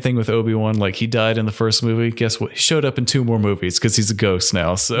the same thing with Obi-Wan. Like he died in the first movie. Guess what? He showed up in 2 more movies because he's a ghost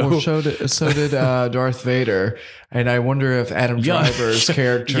now. So so did Darth Vader. And I wonder if Adam Driver's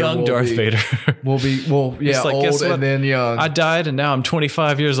character, Vader, will be like, old and then young. I died and now I'm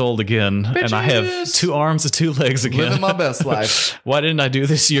 25 years old again, and I have 2 arms and 2 legs again. Living my best life. Why didn't I do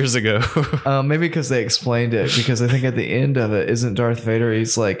this years ago? Maybe because they explained it. Because I think at the end of it, isn't Darth Vader?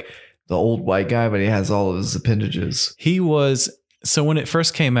 He's like the old white guy, but he has all of his appendages. He was. So when it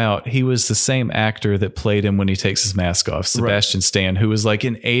first came out, he was the same actor that played him when he takes his mask off, Sebastian Stan, who was like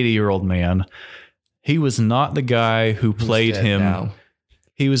an 80-year-old man. He was not the guy who played him. Now.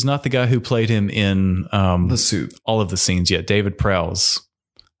 He was not the guy who played him in The Suit. All of the scenes yet. David Prowse.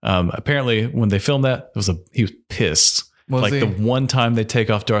 Apparently, when they filmed that, he was pissed. The one time they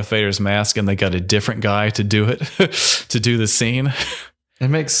take off Darth Vader's mask and they got a different guy to do it, to do the scene. It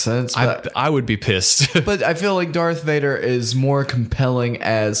makes sense. But I would be pissed. But I feel like Darth Vader is more compelling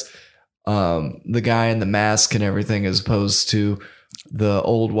as the guy in the mask and everything as opposed to the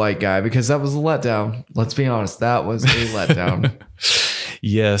old white guy, because that was a letdown. Let's be honest. That was a letdown.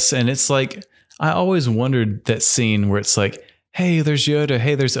 Yes. And it's like, I always wondered that scene where it's like, hey, there's Yoda.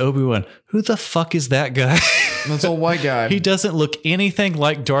 Hey, there's Obi-Wan. Who the fuck is that guy? That's old white guy. He doesn't look anything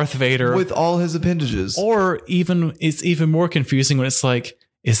like Darth Vader. With all his appendages. Or it's even more confusing when it's like,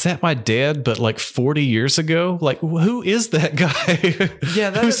 is that my dad, but like 40 years ago? Like, who is that guy?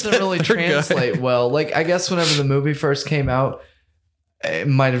 Yeah, that doesn't really translate well. Like, I guess whenever the movie first came out, it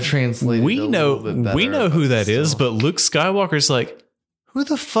might have translated we know who that is, but Luke Skywalker's like, who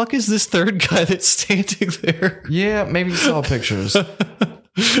the fuck is this third guy that's standing there? Yeah, maybe he saw pictures.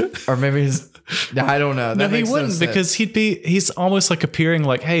 Or maybe I don't know. No, he wouldn't, because he's almost like appearing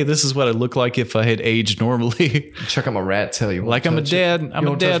like, hey, this is what I look like if I had aged normally. Check out my rat tail. Like I'm a dad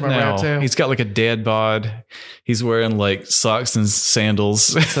now. He's got like a dad bod. He's wearing like socks and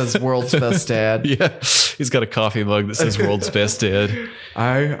sandals. It says world's best dad. Yeah. He's got a coffee mug that says world's best dad.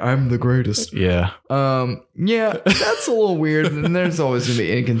 I'm the greatest. Yeah. Yeah, that's a little weird. And there's always going to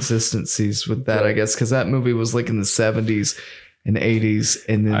be inconsistencies with that, I guess, because that movie was like in the 70s and 80s.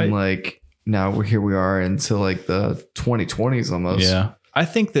 And then now here we are into like the 2020s almost. Yeah. I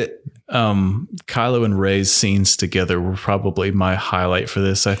think that Kylo and Rey's scenes together were probably my highlight for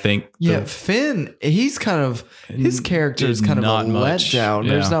this. I think. Yeah, Finn, he's kind of, his character is kind of a letdown. Yeah.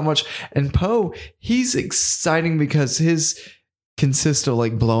 There's not much. And Poe, he's exciting because his consists of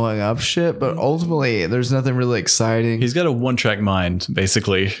like blowing up shit, but ultimately there's nothing really exciting. He's got a one-track mind,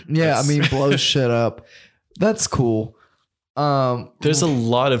 basically. Yeah, I mean, blows shit up. That's cool. There's a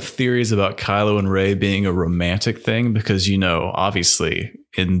lot of theories about Kylo and Rey being a romantic thing because, obviously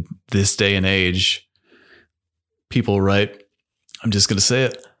in this day and age, people write, I'm just going to say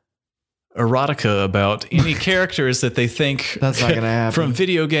it, erotica about any characters that they think that's not going to happen from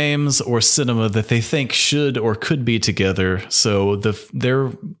video games or cinema that they think should or could be together. So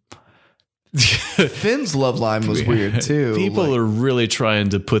their Finn's love line was weird too. People are really trying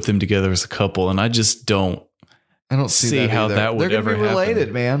to put them together as a couple, and I just don't. I don't see how that would ever happen. They're going to be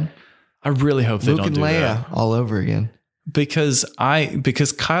related, man. I really hope they Luke don't do and Leia that. all over again. Because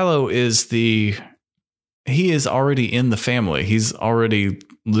Kylo is he is already in the family. He's already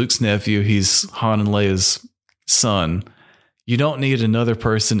Luke's nephew. He's Han and Leia's son. You don't need another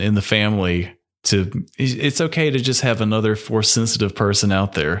person in the family it's okay to just have another Force sensitive person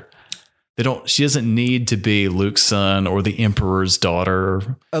out there. She doesn't need to be Luke's son or the Emperor's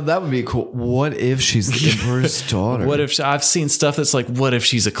daughter. Oh, that would be cool. What if she's the Emperor's daughter? What if I've seen stuff that's like, what if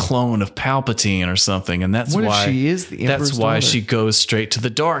she's a clone of Palpatine or something? And that's why she is the Emperor's That's why daughter? she goes straight to the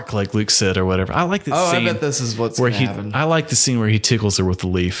dark, like Luke said, or whatever. I like that scene. I bet this is what's where going to happen. I like the scene where he tickles her with the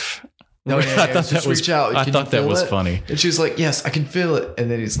leaf. No, I thought that was, funny. And she's like, yes, I can feel it. And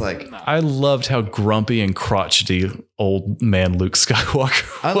then he's like, I loved how grumpy and crotchety old man Luke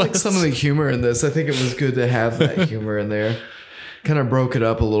Skywalker was. I like some of the humor in this. I think it was good to have that humor in there. Kind of broke it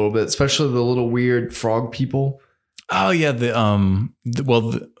up a little bit, especially the little weird frog people. Oh yeah,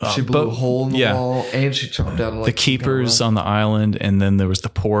 she blew a hole in the wall, and she chopped down like the keepers on the island, and then there was the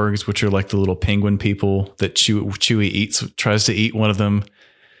porgs, which are like the little penguin people that Chewie tries to eat one of them.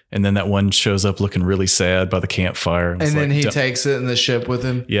 And then that one shows up looking really sad by the campfire. And then he takes it in the ship with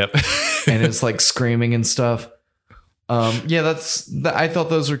him. Yep. And it's like screaming and stuff. I thought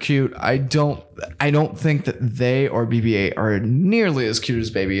those were cute. I don't think that they or BB-8 are nearly as cute as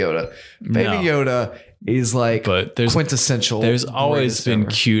Baby Yoda. Baby Yoda is like quintessential. There's always been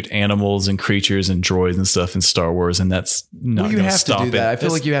cute animals and creatures and droids and stuff in Star Wars, and that's not going to stop it. You have to do that. I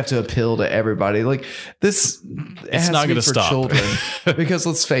feel like you have to appeal to everybody. Like this, it's not going to stop children. Because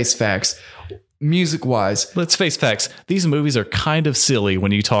let's face facts. Music wise, let's face facts. These movies are kind of silly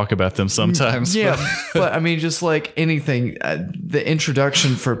when you talk about them sometimes. Yeah, but I mean, just like anything, the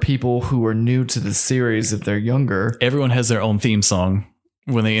introduction for people who are new to the series, if they're younger, everyone has their own theme song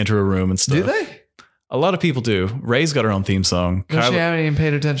when they enter a room and stuff. Do they? A lot of people do. Rey's got her own theme song. She haven't even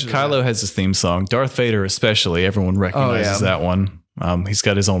paid attention to Kylo has his theme song. Darth Vader especially. Everyone recognizes that one. He's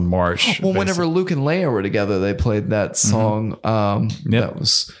got his own march. Well, basically. Whenever Luke and Leia were together, they played that song. That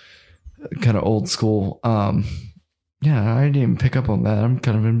was kind of old school. I didn't even pick up on that. I'm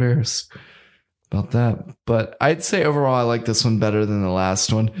kind of embarrassed about that. But I'd say overall, I like this one better than the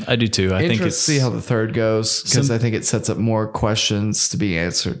last one. I do too. I think it's see how the third goes, because I think it sets up more questions to be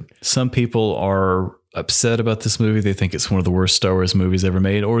answered. Some people are upset about this movie. They think it's one of the worst Star Wars movies ever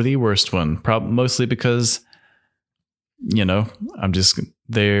made, or the worst one. Mostly because, they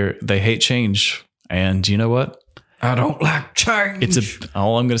hate change. And you know what? I don't like change.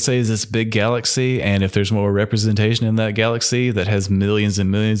 All I'm going to say is it's a big galaxy, and if there's more representation in that galaxy that has millions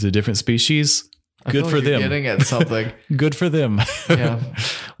and millions of different species, good for them. Getting at something. Good for them. Yeah.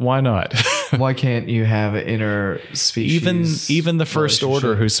 Why not? Why can't you have interspecies? Even the First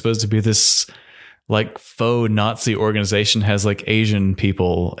Order, who's supposed to be this like faux Nazi organization, has like Asian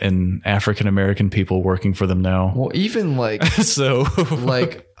people and African American people working for them now. Well, even like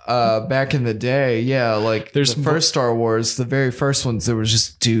back in the day, there's the first Star Wars, the very first ones, there was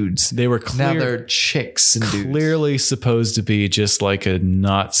just dudes. They were now they're chicks and dudes. Clearly supposed to be just like a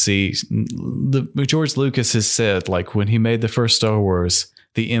Nazi. George Lucas has said, like, when he made the first Star Wars,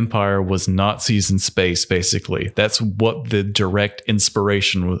 the Empire was Nazis in space, basically. That's what the direct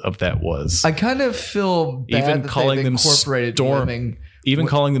inspiration of that was. I kind of feel bad even that calling them incorporated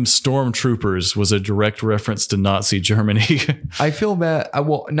calling them stormtroopers was a direct reference to Nazi Germany. I feel bad.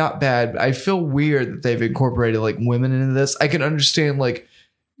 Well, not bad. I feel weird that they've incorporated like women into this. I can understand like,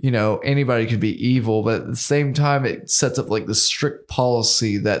 anybody could be evil, but at the same time, it sets up like the strict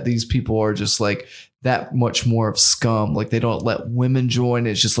policy that these people are just like that much more of scum. Like they don't let women join.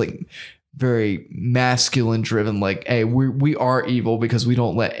 It's just like very masculine driven. Like, hey, we are evil because we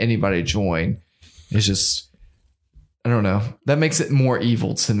don't let anybody join. It's just, I don't know. That makes it more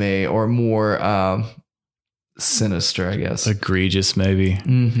evil to me, or more sinister, I guess. Egregious, maybe.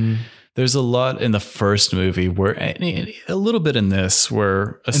 Mm-hmm. There's a lot in the first movie where a little bit in this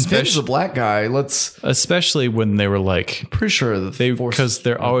where especially the black guy. Especially when they were like, pretty sure that because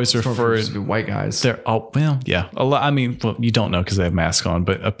they're always referring to white guys. They're a lot. I mean, well, you don't know because they have masks on,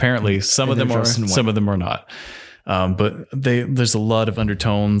 but apparently some of them are, some of them are not. But there's a lot of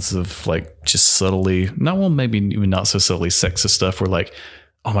undertones of like just subtly, maybe even not so subtly sexist stuff. Where like,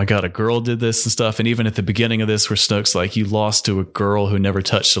 oh my God, a girl did this and stuff. And even at the beginning of this, where Snoke's like, you lost to a girl who never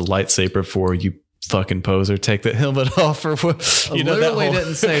touched a lightsaber before, you fucking poser, take that helmet off. Or what? Literally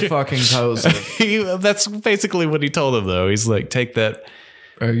didn't say fucking poser. That's basically what he told him though. He's like, take that,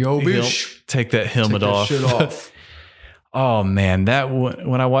 take that helmet off. Shit off. Oh man,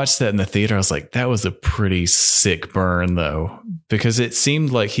 when I watched that in the theater, I was like, that was a pretty sick burn though, because it seemed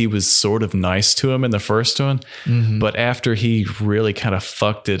like he was sort of nice to him in the first one, but after he really kind of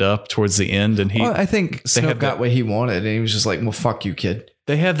fucked it up towards the end, and I think Snoke got what he wanted, and he was just like, well, fuck you, kid.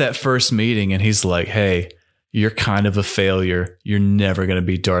 They have that first meeting, and he's like, hey, you're kind of a failure. You're never going to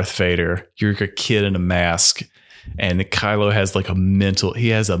be Darth Vader. You're a kid in a mask. And Kylo has like a mental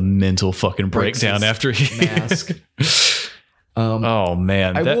fucking breakdown after he mask. Oh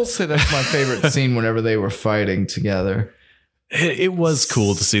man, I will say that's my favorite scene whenever they were fighting together. It was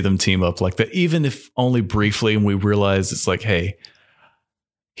cool to see them team up like that, even if only briefly, and we realize it's like, hey,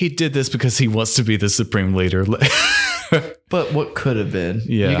 he did this because he wants to be the supreme leader. But what could have been?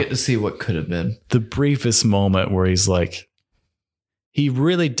 Yeah. You get to see what could have been. The briefest moment where he's like, he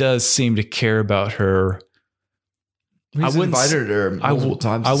really does seem to care about her. He's invited her multiple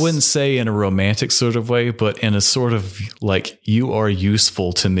times. I wouldn't say in a romantic sort of way, but in a sort of like, you are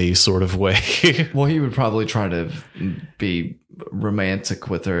useful to me sort of way. Well, he would probably try to be romantic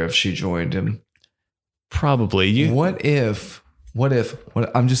with her if she joined him. Probably. What if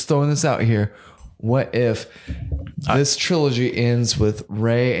I'm just throwing this out here. What if this trilogy ends with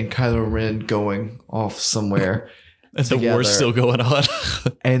Rey and Kylo Ren going off somewhere? The war's still going on.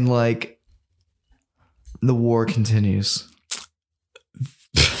 And like the war continues.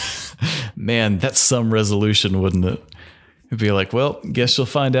 Man, that's some resolution, wouldn't it? It'd be like, well, guess you'll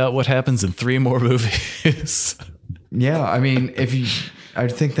find out what happens in 3 more movies. Yeah, I mean, I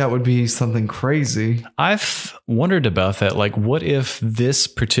think that would be something crazy. I've wondered about that. Like, what if this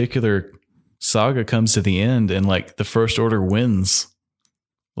particular saga comes to the end and like the First Order wins?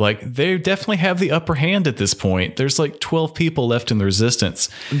 Like, they definitely have the upper hand at this point. There's like 12 people left in the Resistance.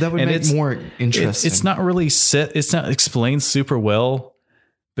 That would make more interesting. It's not really set. It's not explained super well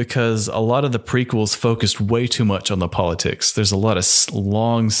because a lot of the prequels focused way too much on the politics. There's a lot of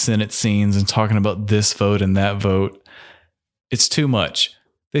long Senate scenes and talking about this vote and that vote. It's too much.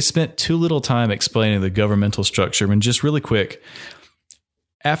 They spent too little time explaining the governmental structure. And just really quick,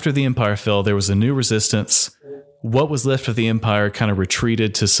 after the Empire fell, there was a new resistance. What was left of the Empire kind of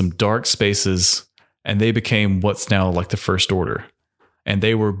retreated to some dark spaces, and they became what's now like the First Order. And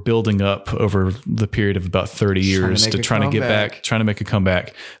they were building up over the period of about 30 years to try to get back, trying to make a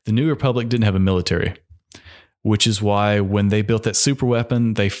comeback. The New Republic didn't have a military, which is why when they built that super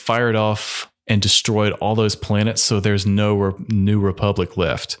weapon, they fired off and destroyed all those planets. So there's no New Republic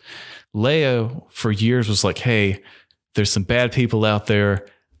left. Leia for years was like, hey, there's some bad people out there.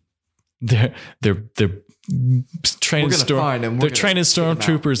 They're training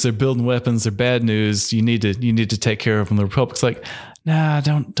stormtroopers. They're building weapons. They're bad news. You need to take care of them. The Republic's like, nah,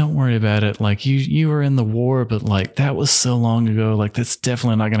 don't worry about it. Like you were in the war, but like that was so long ago. Like that's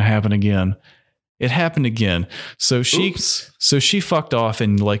definitely not going to happen again. It happened again. So she fucked off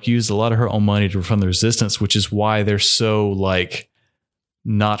and like used a lot of her own money to fund the Resistance, which is why they're so like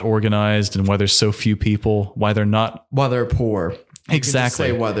not organized and why there's so few people, why they're poor. Exactly.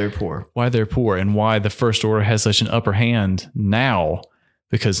 Say why they're poor. Why they're poor and why the First Order has such an upper hand now,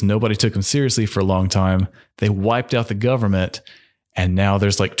 because nobody took them seriously for a long time. They wiped out the government and now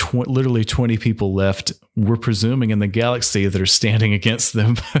there's like literally 20 people left, we're presuming, in the galaxy that are standing against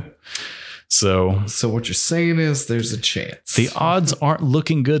them. So what you're saying is there's a chance. The odds aren't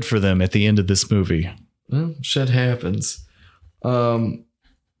looking good for them at the end of this movie. Well, shit happens. But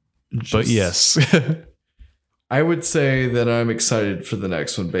yes. I would say that I'm excited for the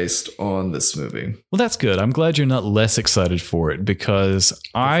next one based on this movie. Well, that's good. I'm glad you're not less excited for it because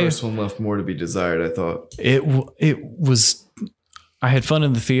the first one left more to be desired, I thought. It was... I had fun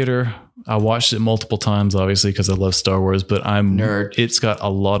in the theater. I watched it multiple times, obviously, because I love Star Wars, but nerd. It's got a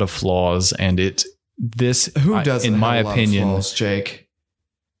lot of flaws, and in my opinion, Jake,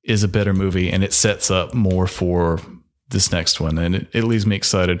 is a better movie, and it sets up more for this next one, and it leaves me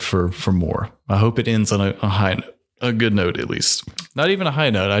excited for more. I hope it ends on a good note, at least. Not even a high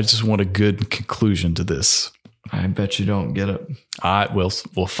note. I just want a good conclusion to this. I bet you don't get it.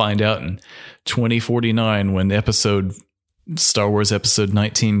 We'll find out in 2049 when Star Wars Episode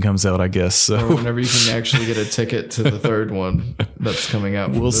 19 comes out, I guess. So or whenever you can actually get a ticket to the third one that's coming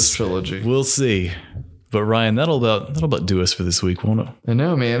out from this trilogy. We'll see. But Ryan, that'll about do us for this week, won't it? I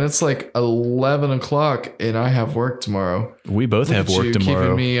know, man. It's like 11 o'clock and I have work tomorrow. We both have work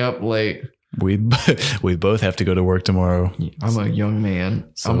tomorrow. Keeping me up late. We both have to go to work tomorrow. I'm a young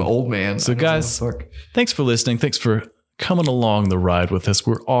man. I'm an old man. So guys, thanks for listening. Thanks for coming along the ride with us.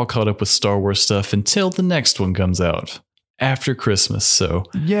 We're all caught up with Star Wars stuff until the next one comes out after Christmas. So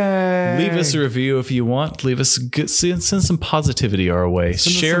yay. Leave us a review if you want. Leave us send some positivity our way.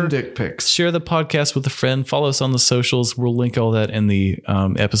 Share some dick pics. Share the podcast with a friend. Follow us on the socials. We'll link all that in the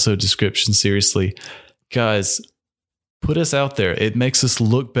episode description. Seriously, guys, put us out there. It makes us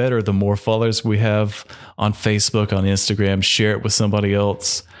look better the more followers we have on Facebook, on Instagram. Share it with somebody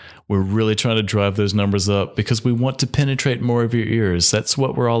else. We're really trying to drive those numbers up because we want to penetrate more of your ears. That's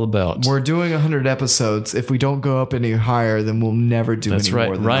what we're all about. We're doing 100 episodes. If we don't go up any higher, then we'll never do any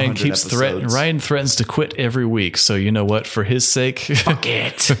more than 100 episodes. Ryan threatens to quit every week. So you know what? For his sake, fuck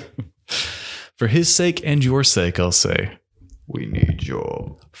it. For his sake and your sake, I'll say, We need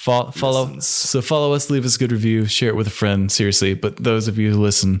your follow. So follow us, leave us a good review, share it with a friend. Seriously, but those of you who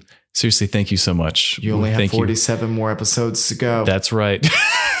listen, seriously, thank you so much. You only have 47 more episodes to go. That's right.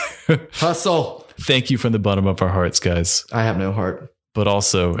 Hustle. Thank you from the bottom of our hearts, guys. I have no heart. But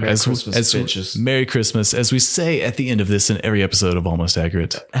also, Merry Christmas, Merry Christmas, as we say at the end of this in every episode of Almost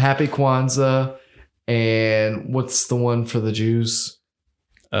Accurate. Happy Kwanzaa. And what's the one for the Jews?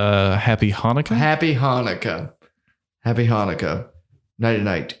 Happy Hanukkah? Happy Hanukkah. Happy Hanukkah. Nighty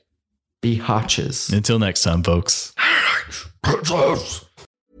night. Be hotches. Until next time, folks.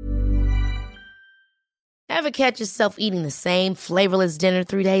 Ever catch yourself eating the same flavorless dinner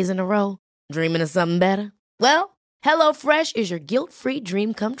 3 days in a row? Dreaming of something better? Well, HelloFresh is your guilt-free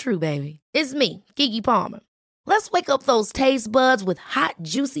dream come true, baby. It's me, Keke Palmer. Let's wake up those taste buds with hot,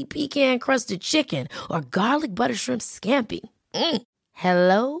 juicy pecan-crusted chicken or garlic butter shrimp scampi.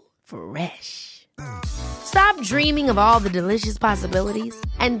 Hello Fresh. Stop dreaming of all the delicious possibilities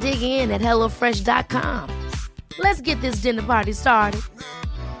and dig in at HelloFresh.com. Let's get this dinner party started.